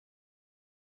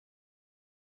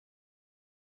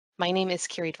My name is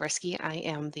Carrie Dorski. I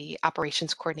am the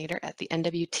operations coordinator at the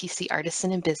NWTC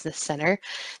Artisan and Business Center.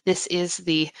 This is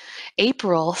the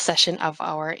April session of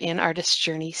our In Artist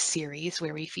Journey series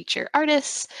where we feature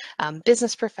artists,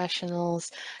 business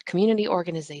professionals, community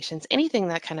organizations, anything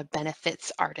that kind of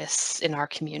benefits artists in our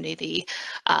community.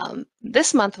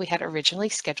 This month we had originally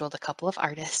scheduled a couple of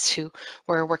artists who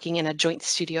were working in a joint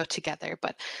studio together,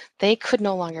 but they could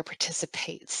no longer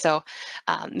participate. So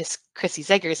Miss Krissy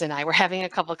Zegers and I were having a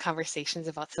couple of conversations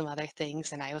about some other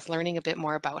things, and I was learning a bit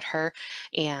more about her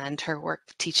and her work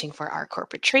teaching for our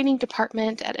corporate training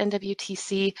department at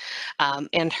NWTC,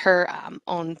 and her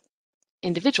own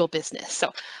individual business.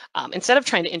 So instead of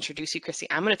trying to introduce you, Krissy,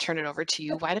 I'm going to turn it over to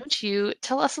you. Why don't you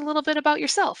tell us a little bit about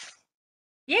yourself?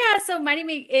 Yeah, so my name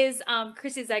is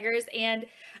Krissy Zegers, and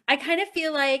I kind of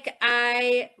feel like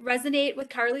I resonate with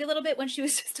Carly a little bit when she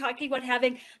was just talking about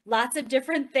having lots of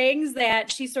different things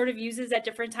that she sort of uses at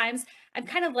different times. I'm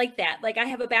kind of like that. Like I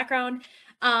have a background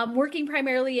working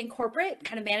primarily in corporate,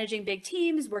 kind of managing big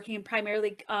teams, working in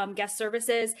primarily guest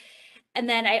services. And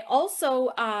then I also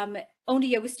owned a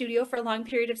yoga studio for a long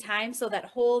period of time. So that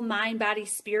whole mind, body,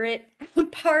 spirit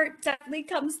part definitely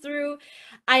comes through.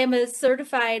 I am a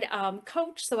certified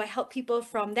coach. So I help people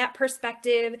from that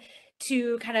perspective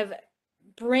to kind of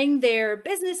bring their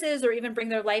businesses or even bring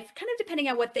their life, kind of depending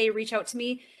on what they reach out to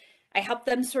me. I help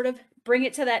them sort of bring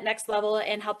it to that next level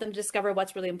and help them discover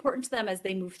what's really important to them as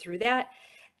they move through that.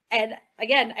 And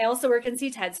again, I also work in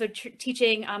CTED, so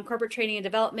teaching corporate training and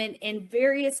development in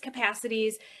various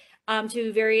capacities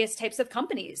to various types of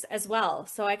companies as well.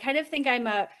 So I kind of think I'm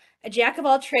a jack of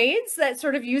all trades that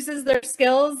sort of uses their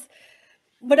skills.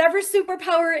 Whatever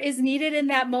superpower is needed in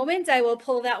that moment, I will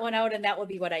pull that one out and that will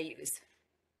be what I use.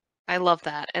 I love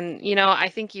that. And, I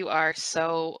think you are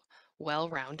so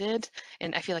well-rounded.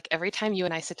 And I feel like every time you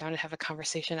and I sit down and have a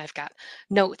conversation, I've got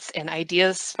notes and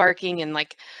ideas sparking and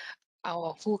like,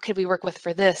 oh, who could we work with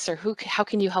for this? Or how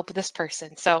can you help this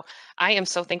person? So I am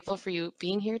so thankful for you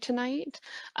being here tonight.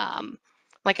 Um,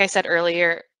 like I said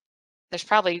earlier, there's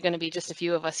probably going to be just a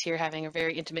few of us here having a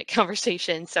very intimate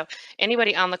conversation. So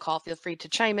anybody on the call, feel free to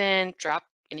chime in, drop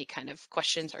any kind of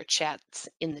questions or chats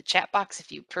in the chat box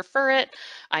if you prefer it.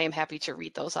 I am happy to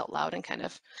read those out loud and kind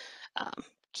of um,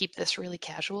 keep this really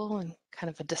casual and kind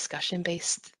of a discussion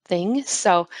based thing.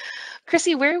 So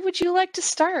Krissy, where would you like to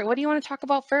start? What do you want to talk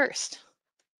about first?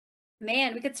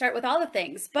 Man, we could start with all the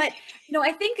things. But,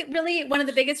 I think really one of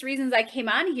the biggest reasons I came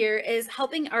on here is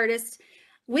helping artists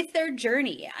with their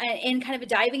journey and kind of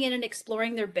diving in and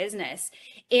exploring their business.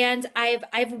 And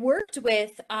I've worked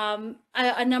with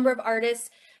a number of artists,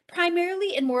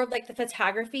 primarily in more of like the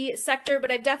photography sector,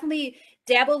 but I've definitely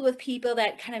dabbled with people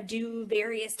that kind of do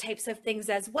various types of things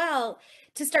as well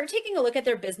to start taking a look at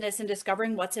their business and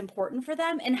discovering what's important for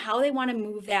them and how they want to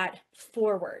move that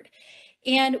forward.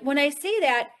 And when I say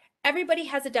that, everybody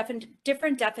has a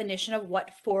different definition of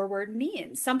what forward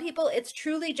means. Some people, it's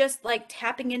truly just like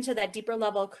tapping into that deeper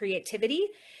level of creativity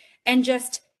and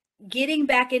just getting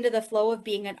back into the flow of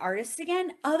being an artist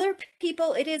again. Other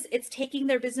people, it's taking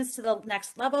their business to the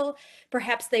next level.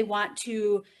 Perhaps they want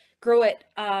to grow it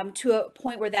to a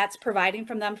point where that's providing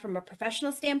from them from a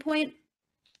professional standpoint.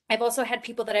 I've also had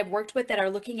people that I've worked with that are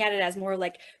looking at it as more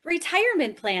like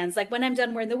retirement plans. Like when I'm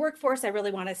done, we're in the workforce, I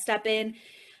really want to step in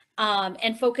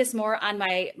and focus more on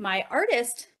my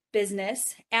artist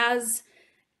business as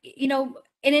I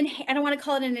don't want to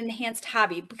call it an enhanced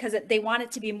hobby because they want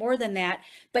it to be more than that.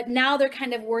 But now they're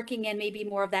kind of working in maybe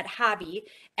more of that hobby,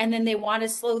 and then they want to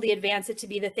slowly advance it to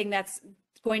be the thing that's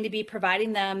going to be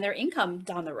providing them their income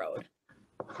down the road.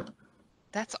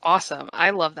 That's awesome. I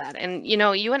love that. And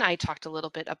you and I talked a little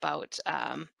bit about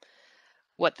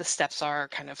what the steps are,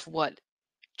 kind of what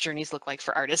journeys look like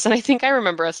for artists. And I think I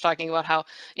remember us talking about how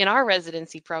in our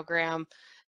residency program,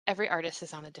 every artist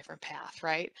is on a different path,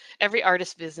 right? Every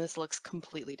artist business looks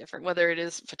completely different, whether it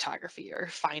is photography or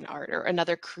fine art or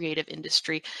another creative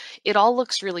industry. It all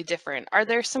looks really different. Are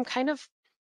there some kind of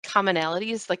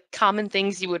commonalities, like common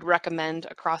things you would recommend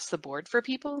across the board for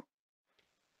people?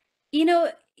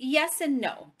 Yes and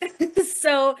no.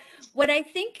 So, what I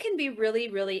think can be really,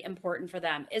 really important for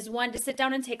them is one to sit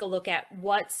down and take a look at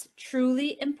what's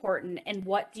truly important and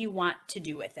what do you want to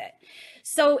do with it.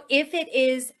 So, if it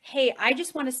is, hey, I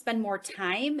just want to spend more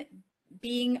time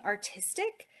being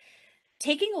artistic,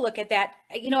 taking a look at that,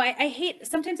 I hate,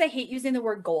 sometimes I hate using the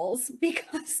word goals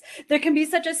because there can be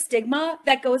such a stigma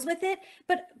that goes with it.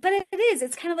 But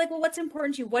it's kind of like, well, what's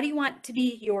important to you? What do you want to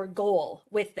be your goal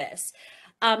with this?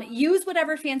 Use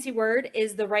whatever fancy word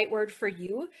is the right word for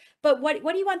you, but what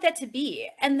do you want that to be?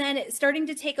 And then starting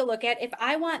to take a look at, if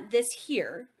I want this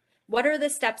here, What are the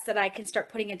steps that I can start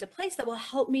putting into place that will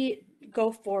help me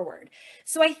go forward?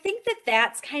 So I think that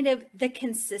that's kind of the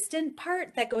consistent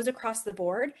part that goes across the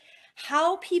board.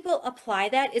 How people apply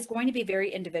that is going to be very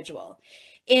individual.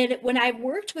 And when I've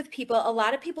worked with people, a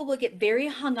lot of people will get very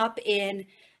hung up in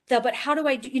but how do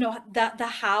I do, the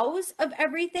hows of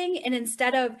everything. And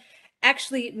instead of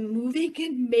actually moving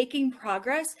and making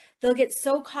progress, they'll get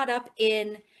so caught up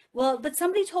in, well, but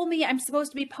somebody told me I'm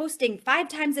supposed to be posting 5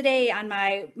 times a day on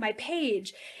my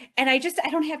page, and I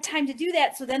don't have time to do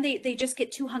that. So then they just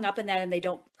get too hung up in that and they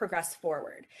don't progress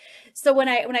forward. So when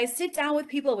I sit down with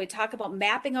people, we talk about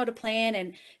mapping out a plan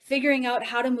and figuring out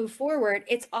how to move forward.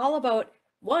 It's all about,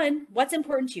 one, what's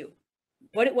important to you?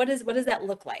 What does that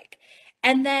look like?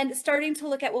 And then starting to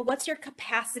look at, well, what's your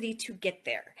capacity to get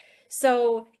there?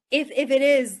 So if it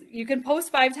is, you can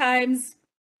post 5 times,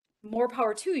 more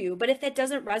power to you. But if that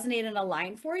doesn't resonate and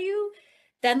align for you,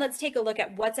 then let's take a look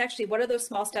at what are those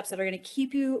small steps that are going to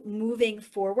keep you moving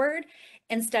forward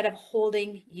instead of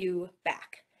holding you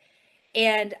back.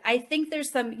 And I think there's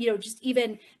some, just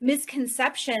even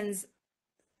misconceptions.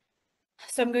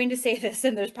 So I'm going to say this,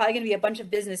 and there's probably going to be a bunch of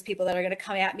business people that are going to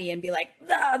come at me and be like,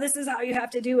 "Ah, this is how you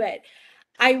have to do it."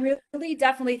 I really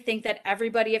definitely think that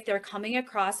everybody, if they're coming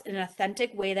across in an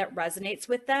authentic way that resonates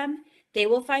with them, they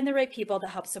will find the right people to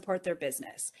help support their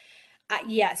business.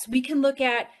 Yes, we can look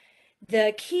at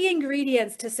the key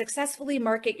ingredients to successfully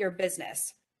market your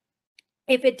business.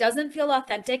 If it doesn't feel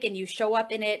authentic and you show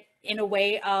up in it in a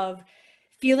way of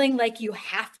feeling like you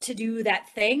have to do that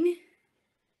thing,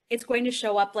 it's going to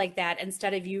show up like that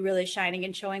instead of you really shining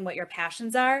and showing what your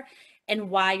passions are and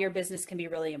why your business can be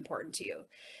really important to you.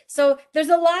 So there's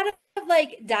a lot of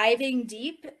like diving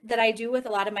deep that I do with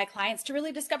a lot of my clients to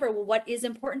really discover, well, what is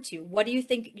important to you? What do you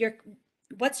think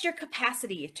what's your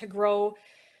capacity to grow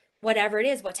whatever it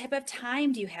is? What type of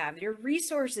time do you have? Your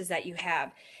resources that you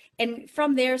have? And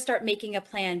from there, start making a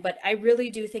plan. But I really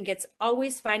do think it's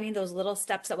always finding those little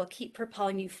steps that will keep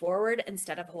propelling you forward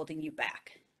instead of holding you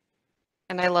back.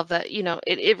 And I love that,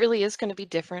 it really is going to be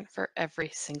different for every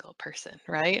single person,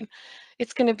 right?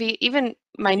 It's going to be even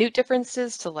minute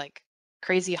differences to like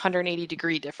crazy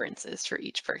 180-degree differences for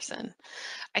each person.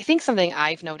 I think something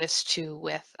I've noticed too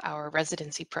with our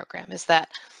residency program is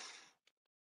that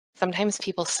sometimes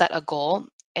people set a goal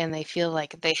and they feel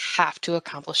like they have to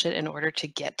accomplish it in order to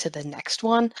get to the next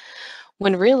one,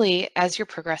 when really, as you're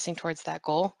progressing towards that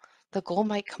goal, the goal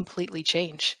might completely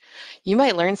change. You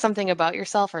might learn something about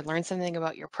yourself or learn something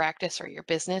about your practice or your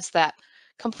business that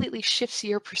completely shifts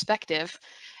your perspective.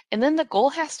 And then the goal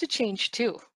has to change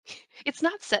too. It's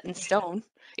not set in stone.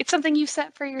 It's something you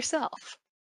set for yourself.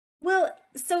 Well,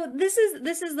 so this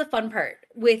is the fun part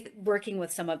with working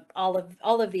with some of all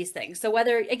of these things. So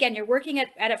whether again you're working at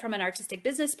it from an artistic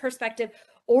business perspective,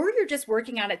 or you're just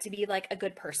working on it to be like a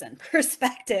good person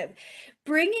perspective,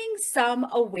 bringing some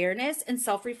awareness and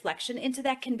self-reflection into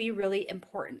that can be really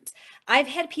important. I've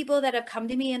had people that have come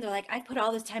to me and they're like, I put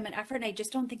all this time and effort and I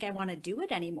just don't think I want to do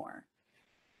it anymore.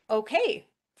 Okay,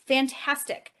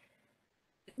 fantastic.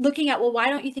 Looking at, well, why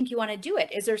don't you think you want to do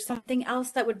it? Is there something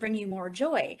else that would bring you more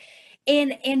joy?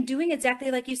 And doing exactly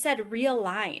like you said,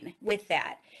 realign with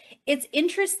that. It's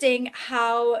interesting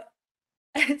how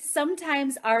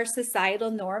sometimes our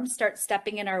societal norms start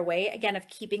stepping in our way, again, of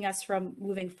keeping us from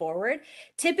moving forward.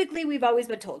 Typically, we've always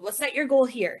been told, well, set your goal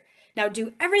here. Now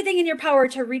do everything in your power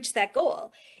to reach that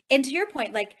goal. And to your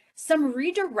point, like some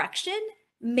redirection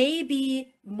may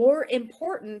be more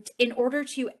important in order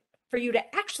for you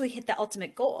to actually hit the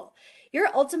ultimate goal. Your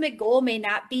ultimate goal may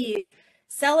not be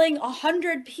selling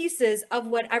 100 pieces of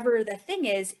whatever the thing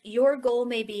is. Your goal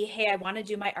may be, hey, I want to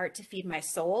do my art to feed my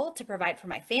soul, to provide for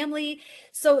my family.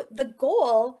 So the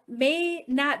goal may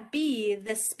not be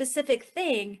the specific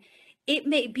thing. It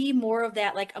may be more of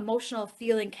that like emotional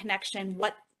feeling connection,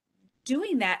 what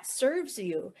doing that serves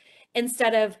you,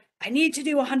 instead of I need to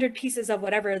do 100 pieces of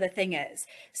whatever the thing is.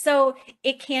 So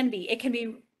it can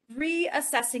be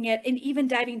reassessing it and even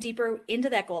diving deeper into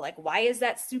that goal. Like, why is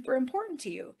that super important to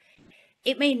you?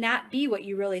 It may not be what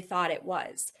you really thought it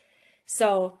was.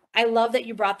 So I love that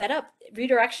you brought that up.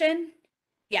 Redirection,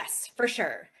 yes, for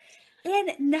sure.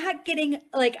 And not getting,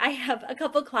 like, I have a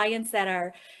couple clients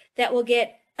that will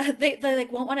get, they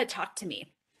like won't want to talk to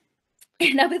me.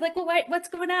 And I'll be like, well, what's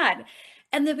going on?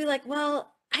 And they'll be like,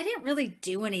 well, I didn't really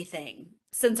do anything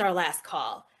since our last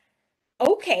call.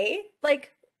 Okay,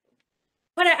 like,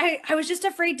 but I was just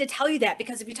afraid to tell you that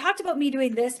because if you talked about me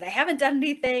doing this and I haven't done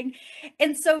anything.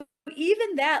 And so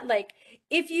even that, like,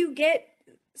 if you get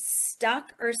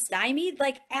stuck or stymied,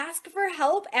 like ask for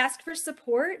help, ask for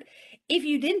support. If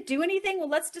you didn't do anything, well,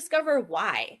 let's discover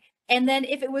why. And then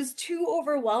if it was too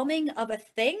overwhelming of a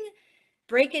thing,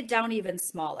 break it down even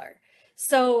smaller.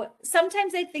 So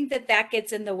sometimes I think that that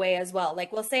gets in the way as well.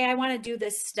 Like, we'll say I want to do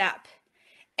this step,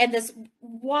 and this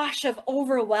wash of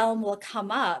overwhelm will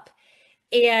come up,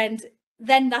 and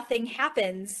then nothing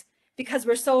happens because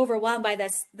we're so overwhelmed by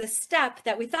this step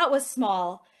that we thought was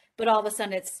small, but all of a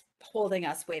sudden it's holding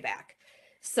us way back.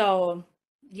 So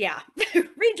yeah,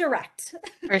 redirect.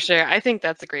 For sure. I think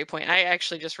that's a great point. I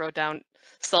actually just wrote down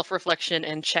self-reflection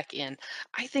and check-in.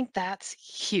 I think that's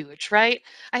huge, right?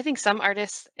 I think some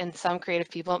artists and some creative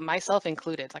people, myself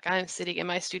included, like I'm sitting in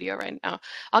my studio right now,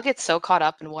 I'll get so caught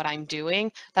up in what I'm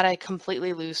doing that I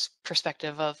completely lose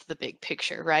perspective of the big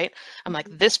picture, right? I'm like,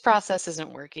 this process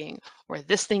isn't working, or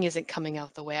this thing isn't coming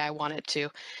out the way I want it to.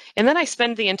 And then I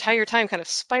spend the entire time kind of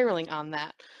spiraling on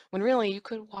that when really you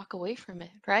could walk away from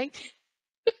it, right?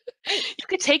 Right. You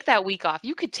could take that week off.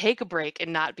 You could take a break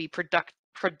and not be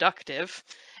productive,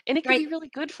 and it could Right. be really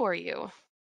good for you.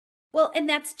 Well, and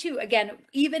that's too, again,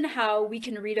 even how we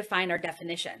can redefine our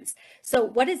definitions. So,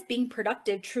 what does being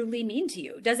productive truly mean to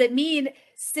you? Does it mean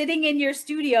sitting in your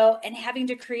studio and having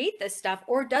to create this stuff?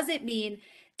 Or does it mean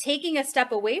taking a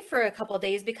step away for a couple of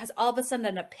days because all of a sudden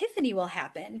an epiphany will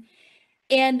happen?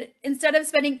 And instead of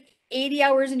spending 80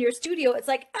 hours in your studio, it's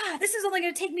like, this is only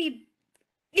going to take me,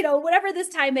 whatever this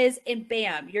time is, and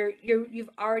bam, you've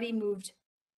already moved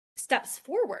steps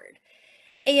forward.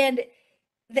 And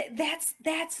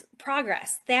that's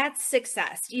progress. That's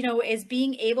success, is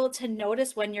being able to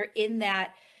notice when you're in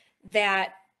that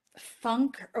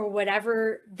funk or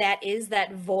whatever that is,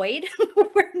 that void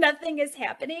where nothing is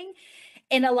happening,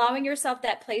 and allowing yourself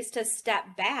that place to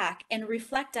step back and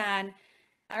reflect on,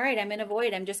 all right, I'm in a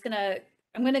void. I'm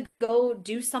gonna go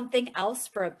do something else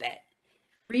for a bit.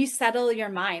 Resettle your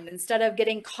mind instead of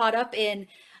getting caught up in,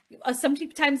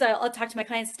 sometimes I'll talk to my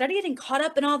clients, instead of getting caught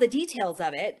up in all the details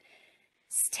of it,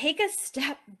 take a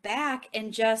step back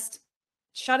and just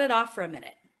shut it off for a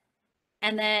minute,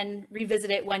 and then revisit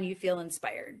it when you feel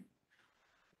inspired.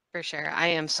 For sure. I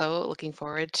am so looking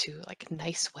forward to like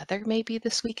nice weather maybe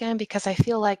this weekend because I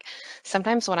feel like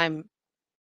sometimes when I'm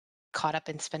caught up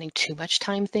in spending too much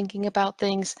time thinking about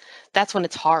things, that's when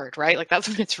it's hard, right? Like that's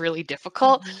when it's really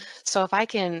difficult. Mhm. So if I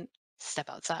can step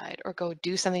outside or go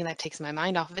do something that takes my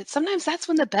mind off of it, sometimes that's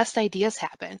when the best ideas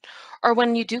happen. Or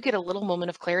when you do get a little moment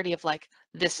of clarity of like,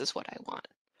 this is what I want.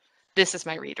 This is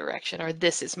my redirection, or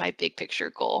this is my big picture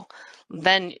goal.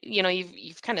 Then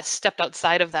you've kind of stepped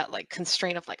outside of that like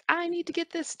constraint of like I need to get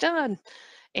this done,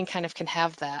 and kind of can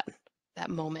have that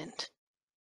moment.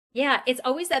 Yeah, it's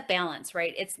always that balance,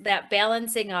 right? It's that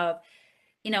balancing of,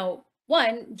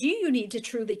 one, do you need to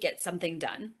truly get something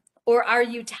done? Or are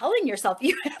you telling yourself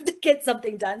you have to get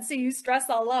something done so you stress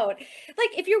all out?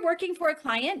 Like, if you're working for a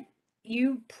client,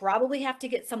 you probably have to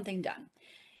get something done.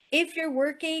 If you're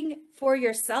working for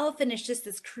yourself and it's just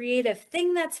this creative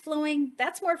thing that's flowing,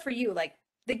 that's more for you. Like,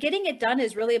 the getting it done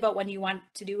is really about when you want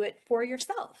to do it for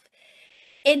yourself.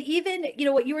 And even,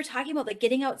 what you were talking about, like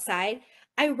getting outside,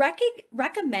 I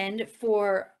recommend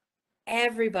for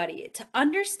everybody to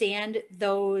understand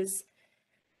those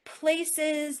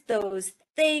places, those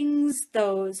things,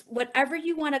 those whatever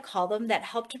you want to call them, that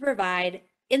help to provide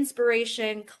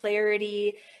inspiration,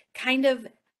 clarity, kind of,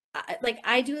 like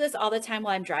I do this all the time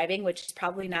while I'm driving, which is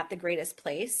probably not the greatest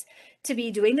place to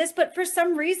be doing this, but for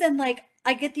some reason, like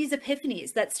I get these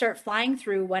epiphanies that start flying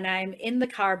through when I'm in the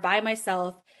car by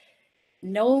myself.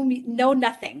 No,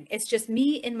 nothing. It's just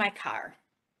me in my car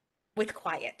with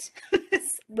quiet,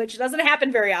 which doesn't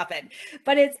happen very often,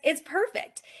 but it's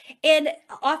perfect. And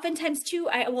oftentimes too,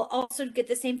 I will also get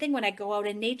the same thing when I go out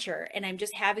in nature and I'm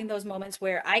just having those moments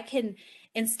where I can,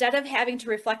 instead of having to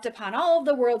reflect upon all of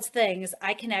the world's things,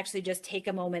 I can actually just take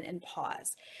a moment and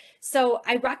pause. So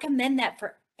I recommend that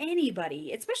for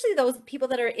anybody, especially those people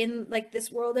that are in like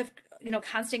this world of,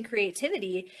 constant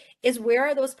creativity, is where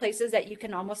are those places that you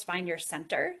can almost find your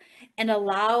center and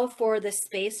allow for the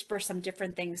space for some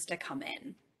different things to come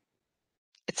in.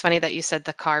 It's funny that you said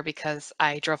the car because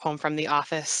I drove home from the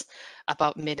office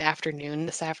about mid-afternoon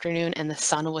this afternoon and the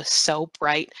sun was so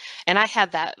bright. And I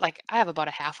had that, like, I have about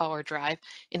a half-hour drive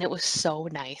and it was so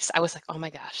nice. I was like, oh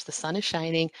my gosh, the sun is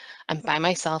shining. I'm by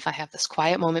myself. I have this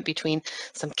quiet moment between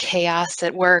some chaos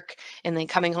at work and then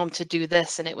coming home to do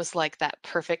this. And it was like that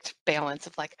perfect balance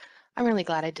of like, I'm really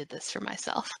glad I did this for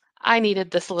myself. I needed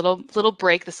this little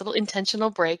break, this little intentional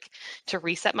break to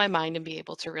reset my mind and be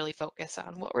able to really focus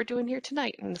on what we're doing here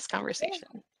tonight in this Yeah.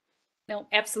 conversation. No,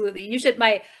 absolutely. You should,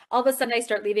 all of a sudden I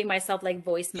start leaving myself like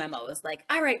voice memos, like,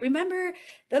 all right, remember,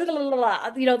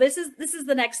 this is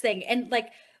the next thing. And like,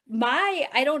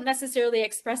 I don't necessarily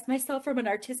express myself from an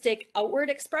artistic outward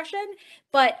expression,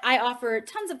 but I offer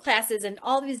tons of classes and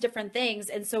all these different things.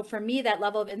 And so for me, that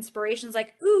level of inspiration is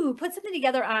like, ooh, put something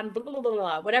together on blah, blah, blah,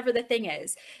 blah, whatever the thing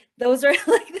is. Those are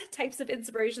like the types of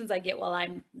inspirations I get while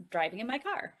I'm driving in my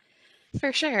car.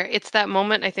 For sure. It's that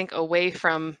moment, I think, away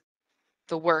from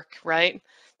the work, right?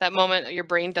 That moment your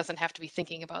brain doesn't have to be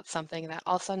thinking about something, that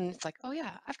all of a sudden it's like, oh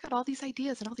yeah, I've got all these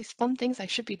ideas and all these fun things I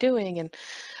should be doing. And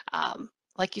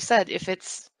like you said, if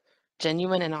it's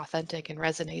genuine and authentic and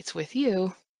resonates with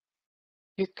you,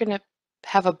 you're going to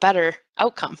have a better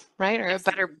outcome, right? Or a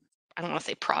better, Absolutely. I don't want to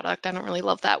say product. I don't really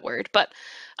love that word, but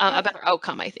a Well, better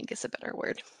outcome, I think, is a better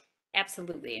word.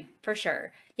 absolutely, for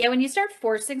sure. Yeah, when you start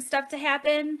forcing stuff to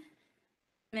happen,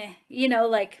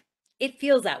 like it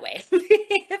feels that way.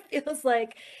 It feels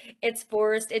like it's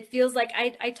forced. It feels like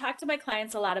I talk to my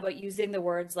clients a lot about using the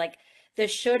words like the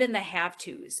should and the have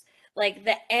tos. Like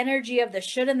the energy of the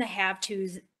should and the have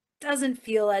tos doesn't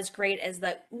feel as great as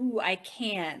the ooh, I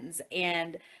cans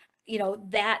and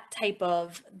that type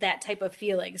of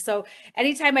feeling. So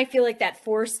anytime I feel like that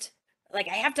forced, like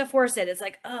I have to force it, it's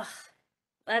like, ugh,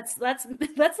 let's let's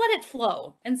let it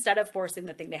flow instead of forcing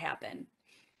the thing to happen.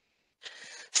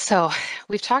 So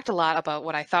we've talked a lot about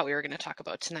what I thought we were going to talk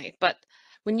about tonight, but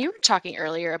when you were talking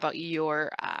earlier about your,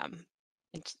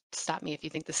 and stop me if you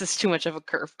think this is too much of a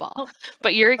curveball, Oh,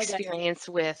 but your I got you. experience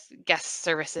with guest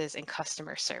services and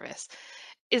customer service,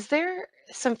 is there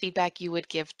some feedback you would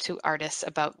give to artists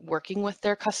about working with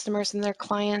their customers and their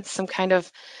clients? Some kind of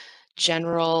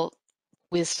general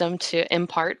wisdom to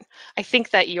impart? I think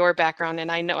that your background,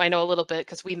 and I know a little bit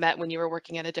because we met when you were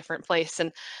working at a different place,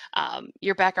 and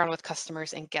your background with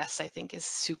customers and guests, I think, is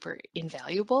super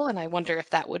invaluable. And I wonder if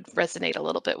that would resonate a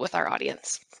little bit with our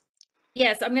audience.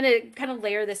 Yes, I'm going to kind of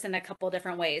layer this in a couple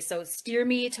different ways. So steer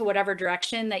me to whatever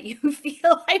direction that you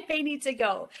feel I may need to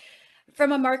go.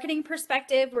 From a marketing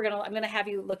perspective, I'm going to have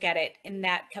you look at it in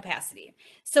that capacity.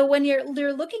 So when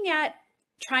you're looking at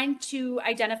trying to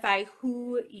identify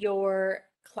who your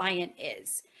client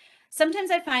is,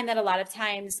 sometimes I find that a lot of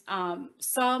times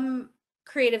some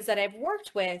creatives that I've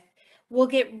worked with will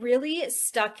get really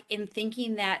stuck in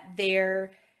thinking that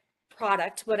their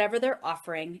product, whatever they're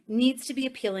offering, needs to be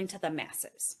appealing to the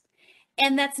masses.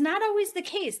 And that's not always the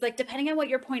case. Like, depending on what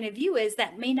your point of view is,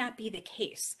 that may not be the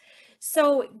case.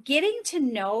 So, getting to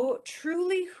know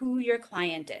truly who your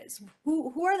client is,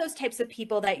 who are those types of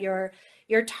people that you're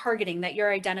targeting, that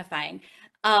you're identifying.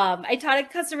 I taught a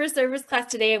customer service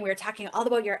class today, and we were talking all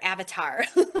about your avatar.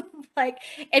 Like,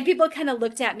 and people kind of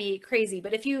looked at me crazy.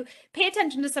 But if you pay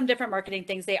attention to some different marketing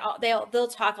things, they'll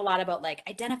talk a lot about like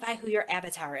identify who your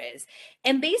avatar is,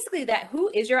 and basically that who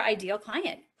is your ideal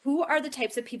client, who are the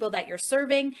types of people that you're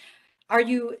serving, are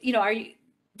you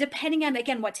depending on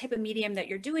again what type of medium that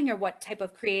you're doing or what type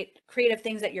of creative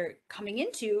things that you're coming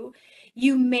into,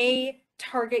 you may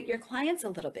target your clients a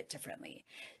little bit differently.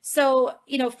 So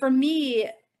for me,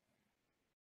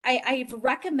 I've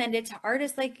recommended to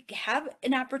artists like have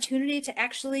an opportunity to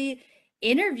actually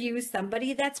interview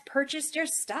somebody that's purchased your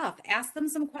stuff. Ask them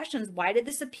some questions. Why did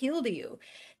this appeal to you?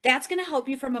 That's going to help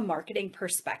you from a marketing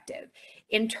perspective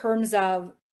in terms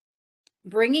of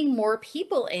bringing more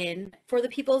people in for the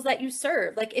peoples that you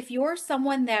serve. Like if you're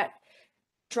someone that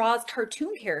draws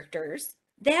cartoon characters,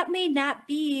 that may not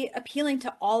be appealing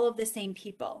to all of the same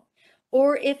people.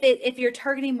 Or if you're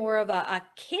targeting more of a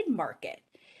kid market,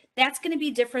 that's going to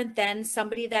be different than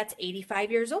somebody that's 85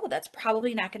 years old. That's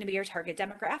probably not going to be your target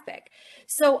demographic.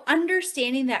 So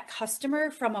understanding that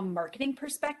customer from a marketing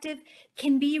perspective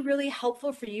can be really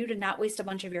helpful for you to not waste a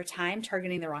bunch of your time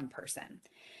targeting the wrong person.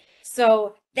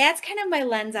 So that's kind of my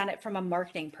lens on it from a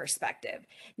marketing perspective.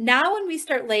 Now, when we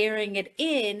start layering it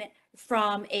in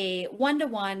from a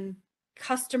one-to-one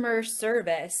customer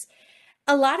service,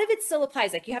 a lot of it still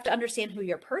applies. Like you have to understand who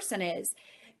your person is.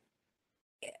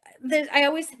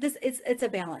 It's a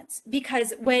balance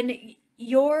because when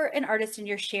you're an artist and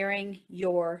you're sharing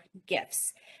your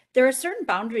gifts, there are certain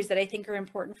boundaries that I think are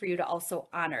important for you to also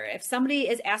honor. If somebody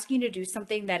is asking you to do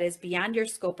something that is beyond your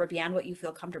scope or beyond what you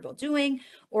feel comfortable doing,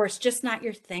 or it's just not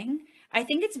your thing, I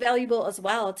think it's valuable as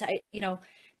well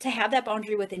to have that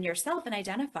boundary within yourself and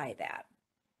identify that.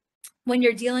 When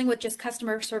you're dealing with just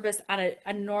customer service on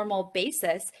a normal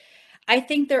basis, I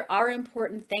think there are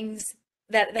important things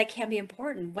that can be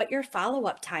important. What your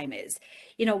follow-up time is,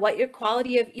 what your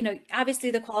quality of, obviously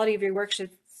the quality of your work should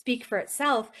speak for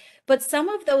itself, but some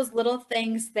of those little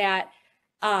things that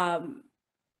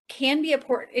can be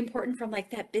important from like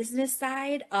that business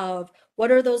side of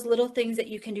what are those little things that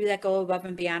you can do that go above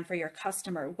and beyond for your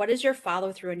customer? What is your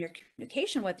follow through and your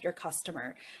communication with your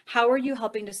customer? How are you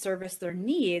helping to service their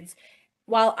needs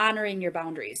while honoring your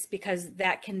boundaries, because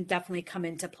that can definitely come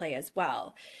into play as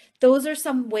well. Those are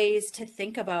some ways to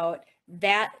think about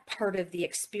that part of the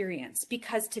experience,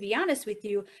 because to be honest with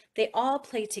you, they all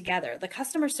play together. The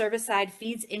customer service side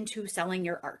feeds into selling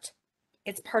your art.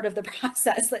 It's part of the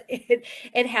process.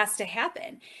 It has to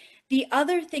happen. The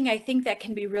other thing I think that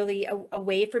can be really a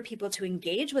way for people to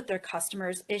engage with their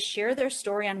customers is share their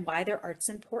story on why their art's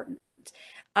important.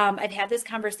 I've had this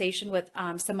conversation with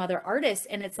some other artists,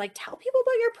 and it's like, tell people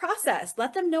about your process.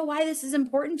 Let them know why this is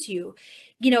important to you.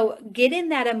 You know, get in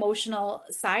that emotional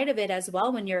side of it as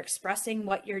well when you're expressing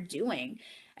what you're doing.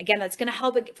 Again, that's going to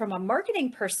help it from a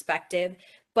marketing perspective,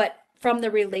 but from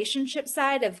the relationship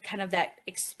side of kind of that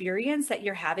experience that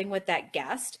you're having with that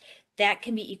guest, that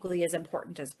can be equally as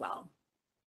important as well.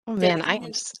 Oh Did man, I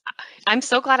kind of I'm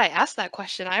so glad I asked that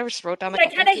question. I just wrote down did like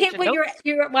I a whole kind of page hit of what notes.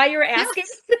 you're why you were asking?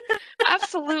 Yes,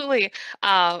 absolutely.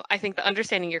 I think the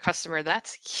understanding your customer,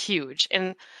 that's huge.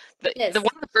 And the Yes. one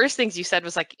of the first things you said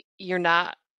was like, you're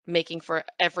not making for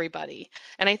everybody.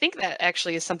 And I think that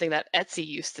actually is something that Etsy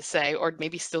used to say, or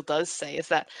maybe still does say, is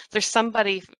that there's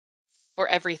somebody for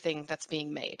everything that's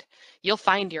being made. You'll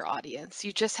find your audience.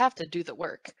 You just have to do the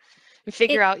work and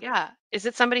figure It out, yeah, is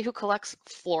it somebody who collects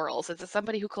florals? Is it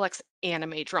somebody who collects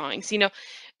anime drawings? You know,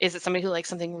 is it somebody who likes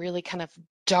something really kind of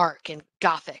dark and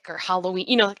gothic or Halloween?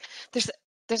 You know, like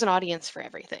there's an audience for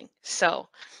everything. So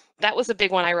that was a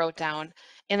big one I wrote down.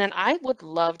 And then I would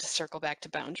love to circle back to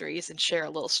boundaries and share a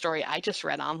little story I just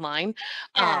read online.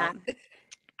 yeah. Um,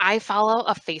 I follow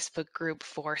a Facebook group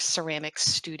for ceramic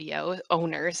studio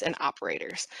owners and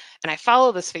operators. And I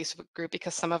follow this Facebook group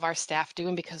because some of our staff do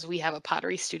and because we have a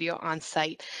pottery studio on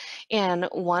site. And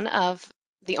one of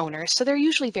the owners, so they're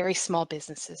usually very small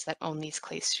businesses that own these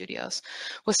clay studios,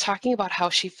 was talking about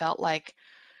how she felt like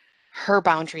her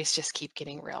boundaries just keep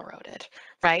getting railroaded,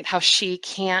 right? How she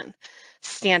can't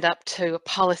stand up to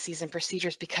policies and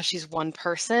procedures because she's one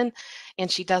person and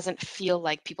she doesn't feel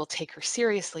like people take her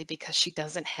seriously because she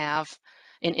doesn't have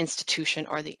an institution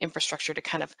or the infrastructure to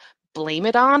kind of blame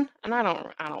it on. And I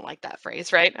don't like that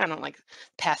phrase, right? I don't like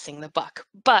passing the buck.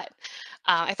 But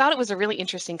I thought it was a really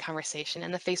interesting conversation,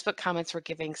 and the Facebook comments were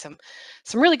giving some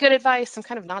really good advice, some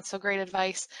kind of not so great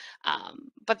advice.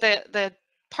 But the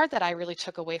part that I really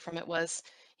took away from it was,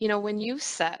 you know, when you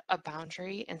set a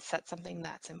boundary and set something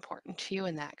that's important to you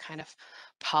in that kind of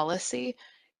policy,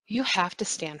 you have to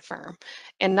stand firm.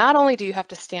 And not only do you have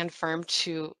to stand firm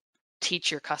to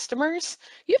teach your customers,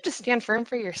 you have to stand firm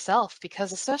for yourself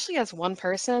because, especially as one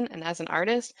person and as an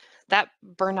artist, that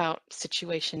burnout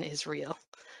situation is real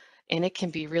and it can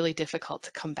be really difficult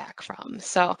to come back from.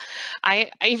 So I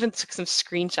even took some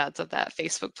screenshots of that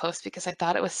Facebook post because I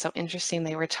thought it was so interesting.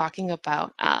 They were talking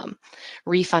about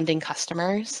refunding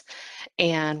customers,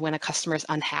 and when a customer is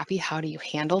unhappy, how do you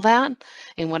handle that?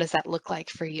 And what does that look like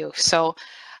for you? So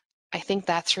I think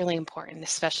that's really important,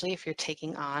 especially if you're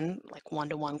taking on like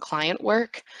one-to-one client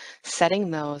work, setting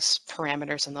those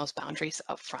parameters and those boundaries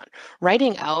up front,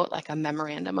 writing out like a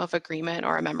memorandum of agreement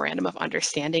or a memorandum of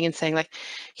understanding and saying like,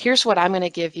 here's what I'm going to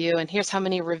give you and here's how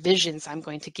many revisions I'm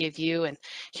going to give you and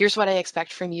here's what I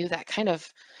expect from you, that kind of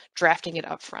drafting it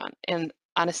up front. And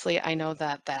honestly, I know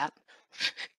that that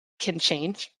can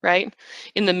change, right?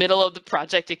 In the middle of the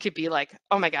project, it could be like,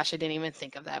 oh my gosh, I didn't even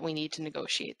think of that. We need to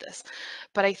negotiate this.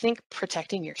 But I think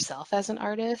protecting yourself as an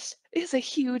artist is a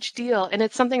huge deal. And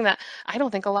it's something that I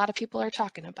don't think a lot of people are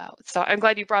talking about. So I'm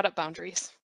glad you brought up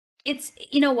boundaries. It's,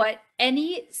 you know what,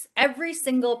 every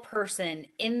single person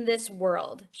in this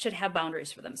world should have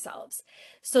boundaries for themselves.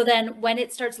 So then when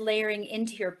it starts layering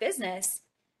into your business,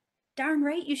 darn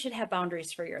right you should have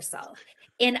boundaries for yourself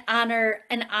and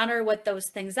honor what those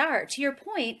things are. To your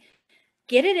point,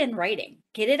 get it in writing,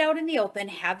 get it out in the open,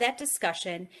 have that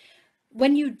discussion.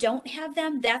 When you don't have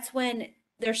them, that's when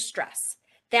there's stress.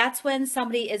 That's when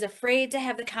somebody is afraid to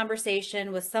have the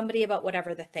conversation with somebody about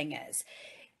whatever the thing is.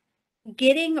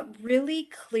 Getting really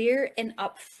clear and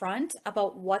upfront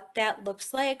about what that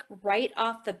looks like right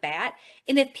off the bat.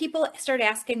 And if people start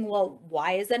asking, well,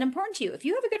 why is that important to you? If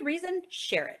you have a good reason,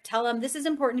 share it. Tell them this is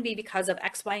important to me because of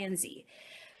X, Y, and Z.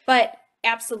 But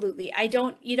absolutely,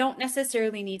 you don't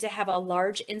necessarily need to have a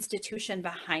large institution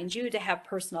behind you to have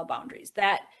personal boundaries.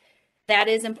 That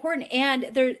is important,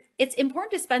 and it's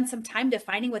important to spend some time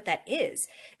defining what that is,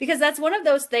 because that's one of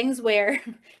those things where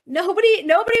nobody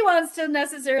wants to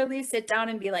necessarily sit down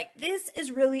and be like, this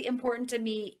is really important to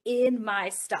me in my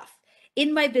stuff,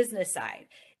 in my business side.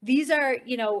 These are,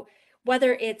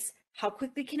 whether it's how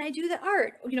quickly can I do the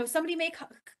art, somebody may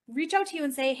reach out to you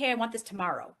and say, hey, I want this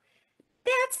tomorrow.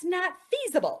 That's not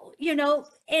feasible,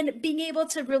 and being able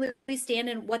to really stand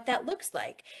in what that looks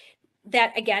like.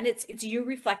 that again, it's you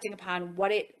reflecting upon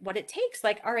what it takes.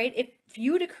 Like, all right, if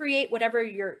you to create whatever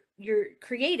you're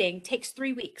creating takes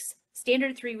 3 weeks,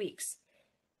 standard 3 weeks,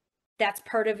 that's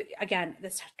part of, again,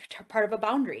 that's part of a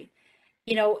boundary.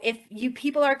 If you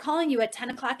people are calling you at 10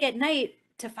 o'clock at night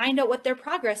to find out what their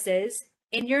progress is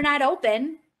and you're not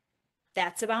open,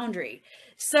 that's a boundary.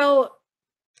 So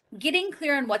getting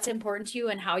clear on what's important to you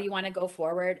and how you want to go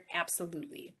forward,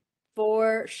 absolutely,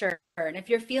 for sure. And if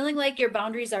you're feeling like your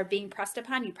boundaries are being pressed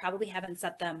upon, you probably haven't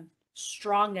set them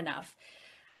strong enough.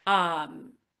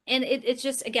 And it's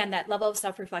just, again, that level of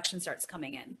self-reflection starts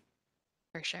coming in.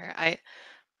 For sure.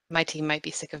 My team might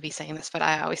be sick of me saying this, but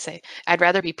I always say I'd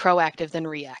rather be proactive than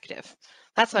reactive.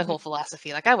 That's my whole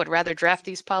philosophy. Like, I would rather draft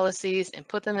these policies and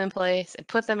put them in place and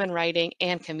put them in writing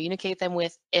and communicate them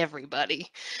with everybody,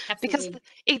 because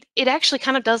Absolutely. it actually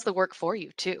kind of does the work for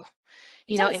you too.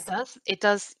 It does. It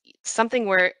does something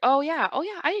where, oh yeah,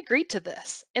 I agreed to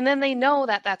this. And then they know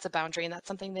that that's a boundary and that's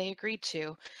something they agreed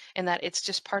to, and that it's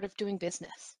just part of doing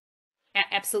business.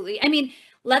 Absolutely. I mean,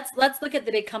 let's look at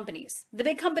the big companies. The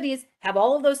big companies have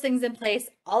all of those things in place,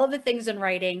 all of the things in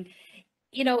writing.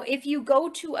 If you go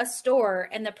to a store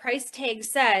and the price tag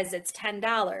says it's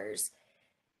 $10,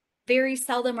 very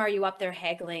seldom are you up there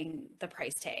haggling the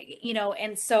price tag,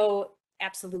 and so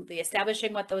absolutely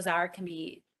establishing what those are can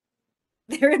be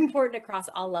they're important across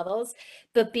all levels.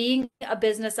 But being a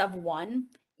business of one,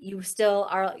 you still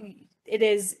are, it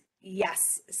is,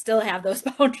 yes, still have those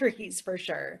boundaries for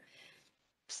sure.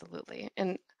 Absolutely.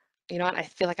 And you know what? I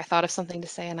feel like I thought of something to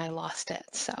say and I lost it.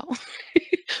 So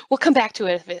we'll come back to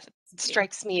it if it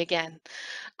strikes me again.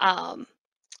 Um,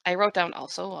 I wrote down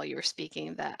also while you were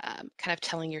speaking that kind of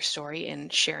telling your story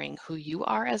and sharing who you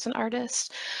are as an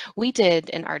artist. We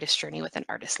did an artist journey with an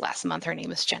artist last month. Her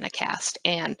name is Jenna Cast,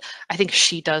 and I think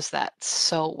she does that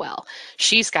so well.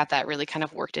 She's got that really kind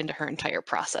of worked into her entire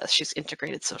process. She's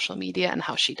integrated social media and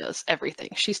how she does everything.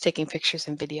 She's taking pictures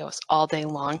and videos all day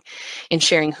long and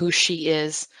sharing who she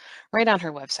is right on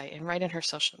her website and right in her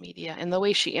social media and the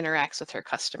way she interacts with her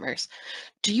customers.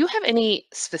 Do you have any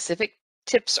specific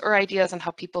tips or ideas on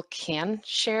how people can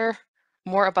share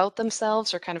more about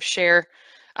themselves or kind of share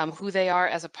who they are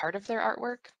as a part of their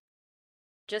artwork?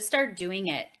 Just start doing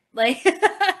it. Like,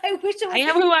 I wish it I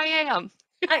was. am who I am.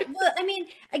 Well, I mean,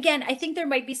 again, I think there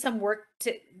might be some work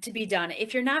to be done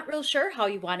if you're not real sure how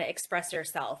you want to express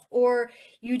yourself, or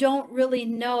you don't really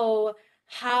know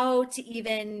how to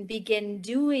even begin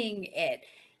doing it.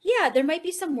 Yeah, there might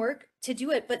be some work to do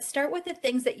it, but start with the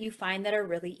things that you find that are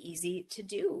really easy to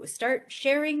do. Start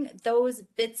sharing those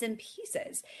bits and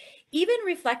pieces. Even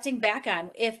reflecting back on,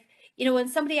 if, when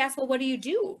somebody asks, well, what do you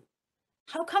do?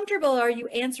 How comfortable are you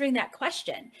answering that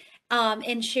question,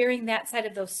 and sharing that side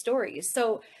of those stories?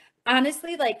 So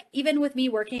honestly, like, even with me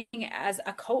working as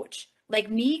a coach, like,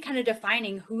 me kind of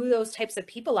defining who those types of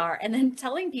people are and then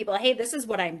telling people, hey, this is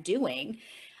what I'm doing.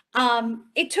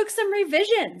 It took some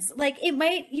revisions. Like, it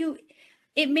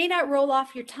may not roll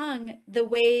off your tongue the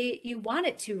way you want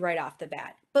it to right off the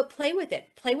bat, but play with it.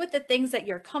 Play with the things that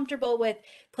you're comfortable with.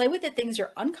 Play with the things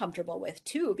you're uncomfortable with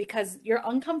too, because your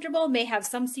uncomfortable may have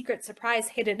some secret surprise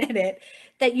hidden in it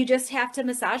that you just have to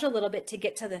massage a little bit to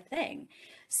get to the thing.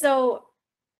 So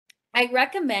I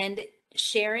recommend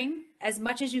sharing as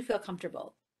much as you feel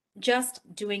comfortable, just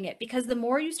doing it, because the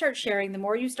more you start sharing, the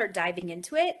more you start diving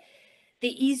into it,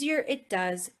 the easier it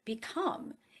does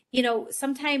become.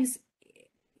 Sometimes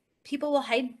people will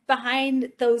hide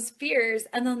behind those fears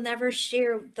and they'll never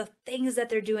share the things that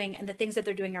they're doing, and the things that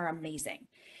they're doing are amazing.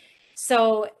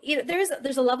 So,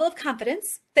 there's a level of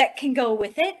confidence that can go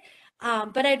with it.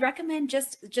 But I'd recommend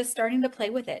just starting to play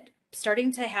with it,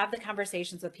 starting to have the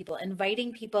conversations with people,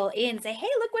 inviting people in, say, hey,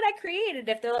 look what I created.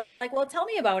 If they're like, well, tell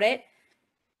me about it,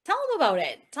 tell them about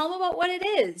it, tell them about what it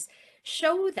is,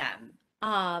 show them.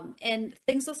 And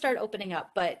things will start opening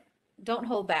up, but don't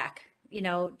hold back.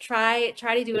 Try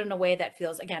to do it in a way that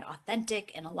feels, again,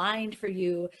 authentic and aligned for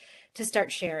you to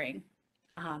start sharing.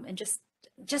 And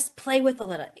just play with a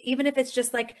little, even if it's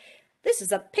just like, this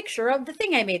is a picture of the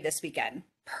thing I made this weekend.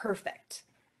 Perfect.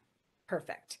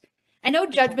 Perfect. I know I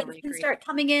judgments totally can agree. start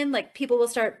coming in, like people will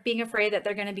start being afraid that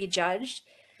they're going to be judged.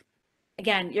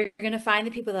 Again, you're going to find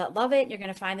the people that love it. You're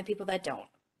going to find the people that don't.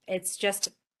 It's just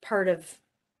part of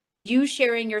you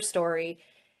sharing your story.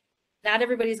 Not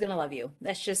everybody's going to love you.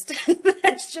 That's just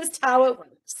that's just how it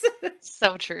works.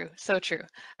 So true. So true.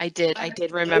 I did I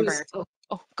was, remember.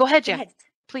 Oh, go ahead, Go Jen. ahead.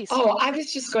 Please. oh, I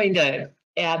was just going to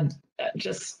add,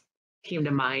 just came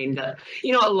to mind, a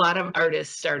lot of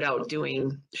artists start out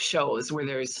doing shows where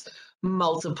there's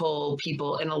multiple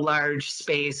people in a large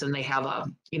space and they have a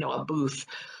booth.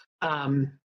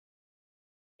 Um,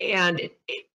 and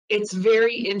it's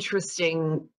very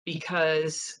interesting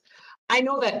because I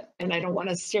know that, and I don't want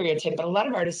to stereotype, but a lot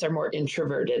of artists are more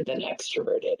introverted than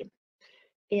extroverted.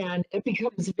 And it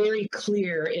becomes very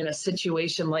clear in a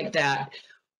situation like that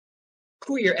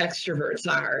who your extroverts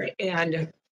are.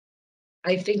 And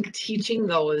I think teaching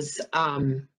those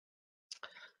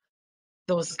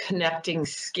connecting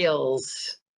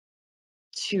skills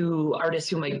to artists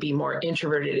who might be more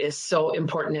introverted is so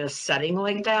important in a setting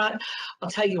like that. I'll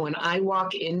tell you, when I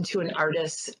walk into an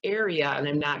artist's area and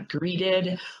I'm not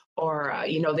greeted, or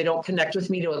they don't connect with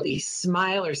me to at least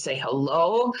smile or say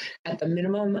hello at the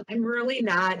minimum, I'm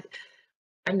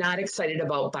not excited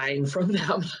about buying from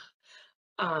them.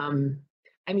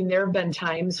 I mean, there have been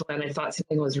times when I thought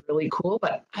something was really cool,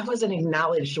 but I wasn't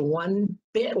acknowledged one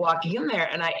bit walking in there,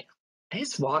 and I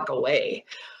just walk away.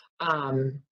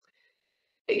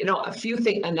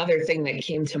 Another thing that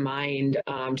came to mind,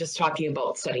 just talking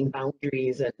about setting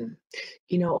boundaries, and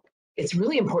it's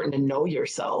really important to know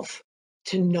yourself,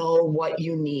 to know what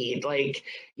you need. Like,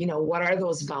 what are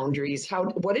those boundaries?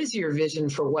 What is your vision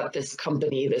for what this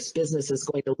company, this business is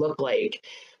going to look like?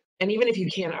 And even if you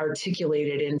can't articulate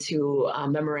it into a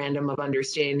memorandum of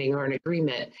understanding or an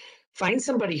agreement, find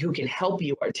somebody who can help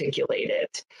you articulate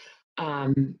it.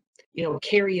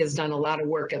 Carrie has done a lot of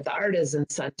work at the Artisan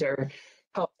Center,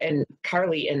 and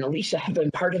Carly and Alicia have been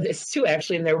part of this too,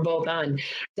 actually, and they're both on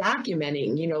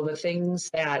documenting, the things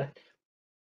that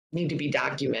need to be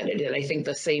documented. And I think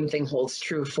the same thing holds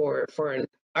true for an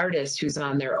artist who's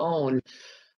on their own,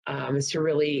 is to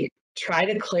really try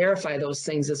to clarify those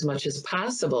things as much as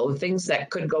possible, the things that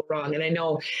could go wrong. And I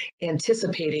know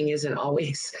anticipating isn't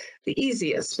always the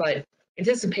easiest, but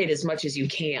anticipate as much as you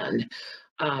can,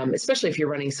 especially if you're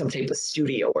running some type of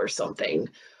studio or something.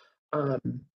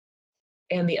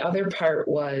 And the other part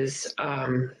was,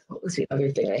 what was the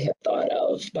other thing I had thought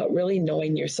of about really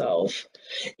knowing yourself?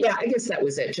 Yeah, I guess that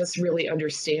was it. Just really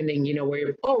understanding,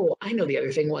 I know the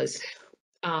other thing was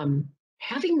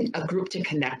having a group to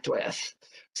connect with.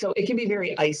 So it can be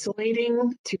very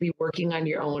isolating to be working on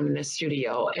your own in a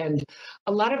studio. And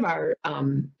a lot of our,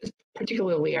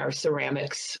 particularly our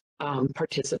ceramics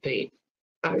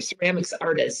our ceramics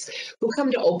artists who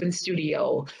come to Open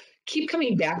Studio keep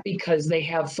coming back because they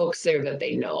have folks there that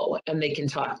they know and they can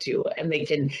talk to and they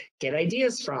can get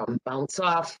ideas from, bounce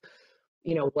off,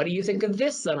 what do you think of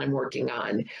this that I'm working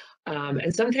on?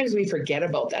 And sometimes we forget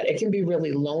about that. It can be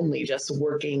really lonely just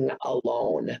working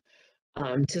alone.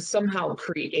 To somehow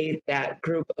create that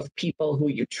group of people who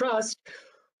you trust,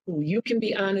 who you can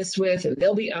be honest with, and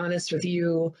they'll be honest with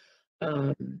you,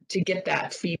 to get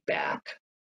that feedback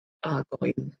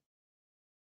going.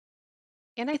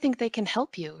 And I think they can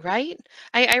help you, right?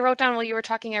 I wrote down while you were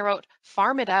talking, I wrote,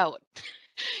 farm it out.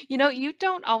 You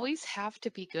don't always have to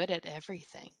be good at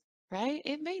everything, right?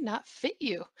 It may not fit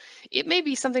you. It may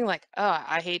be something like, oh,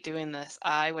 I hate doing this.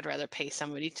 I would rather pay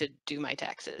somebody to do my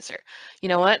taxes. Or, you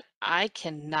know what? I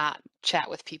cannot chat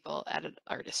with people at an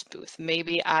artist booth.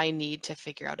 Maybe I need to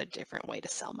figure out a different way to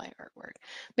sell my artwork.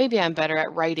 Maybe I'm better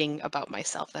at writing about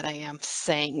myself than I am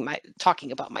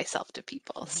talking about myself to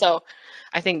people. So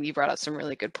I think you brought up some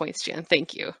really good points, Jan.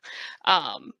 Thank you.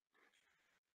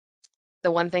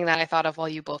 The one thing that I thought of while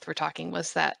you both were talking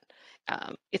was that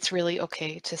it's really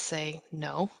okay to say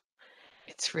no.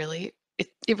 It really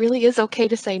is okay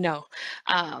to say no.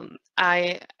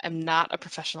 I am not a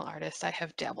professional artist. I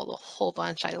have dabbled a whole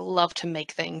bunch. I love to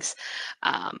make things.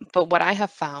 But what I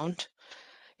have found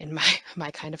in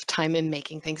my kind of time in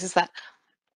making things is that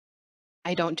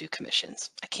I don't do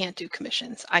commissions. I can't do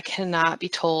commissions. I cannot be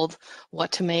told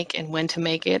what to make and when to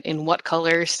make it, in what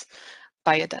colors,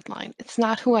 by a deadline. It's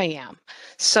not who I am.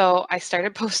 So I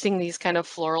started posting these kind of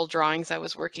floral drawings I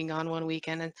was working on one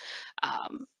weekend, and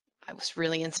I was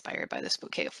really inspired by this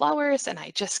bouquet of flowers, and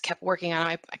I just kept working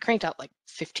on it. I cranked out like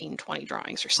 15, 20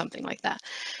 drawings or something like that.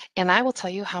 And I will tell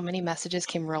you how many messages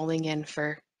came rolling in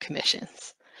for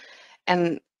commissions.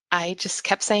 And I just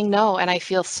kept saying no, and I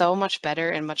feel so much better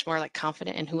and much more like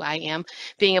confident in who I am,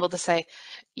 being able to say,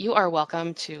 you are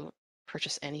welcome to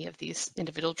purchase any of these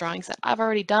individual drawings that I've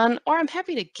already done, or I'm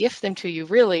happy to gift them to you,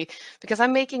 really, because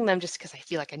I'm making them just because I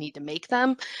feel like I need to make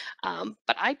them.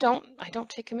 But I don't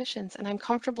take commissions, and I'm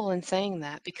comfortable in saying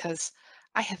that because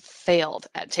I have failed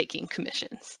at taking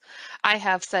commissions. I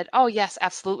have said, oh yes,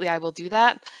 absolutely, I will do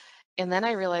that. And then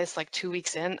I realized like 2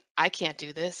 weeks in, I can't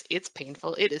do this. It's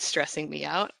painful. It is stressing me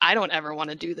out. I don't ever want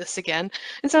to do this again.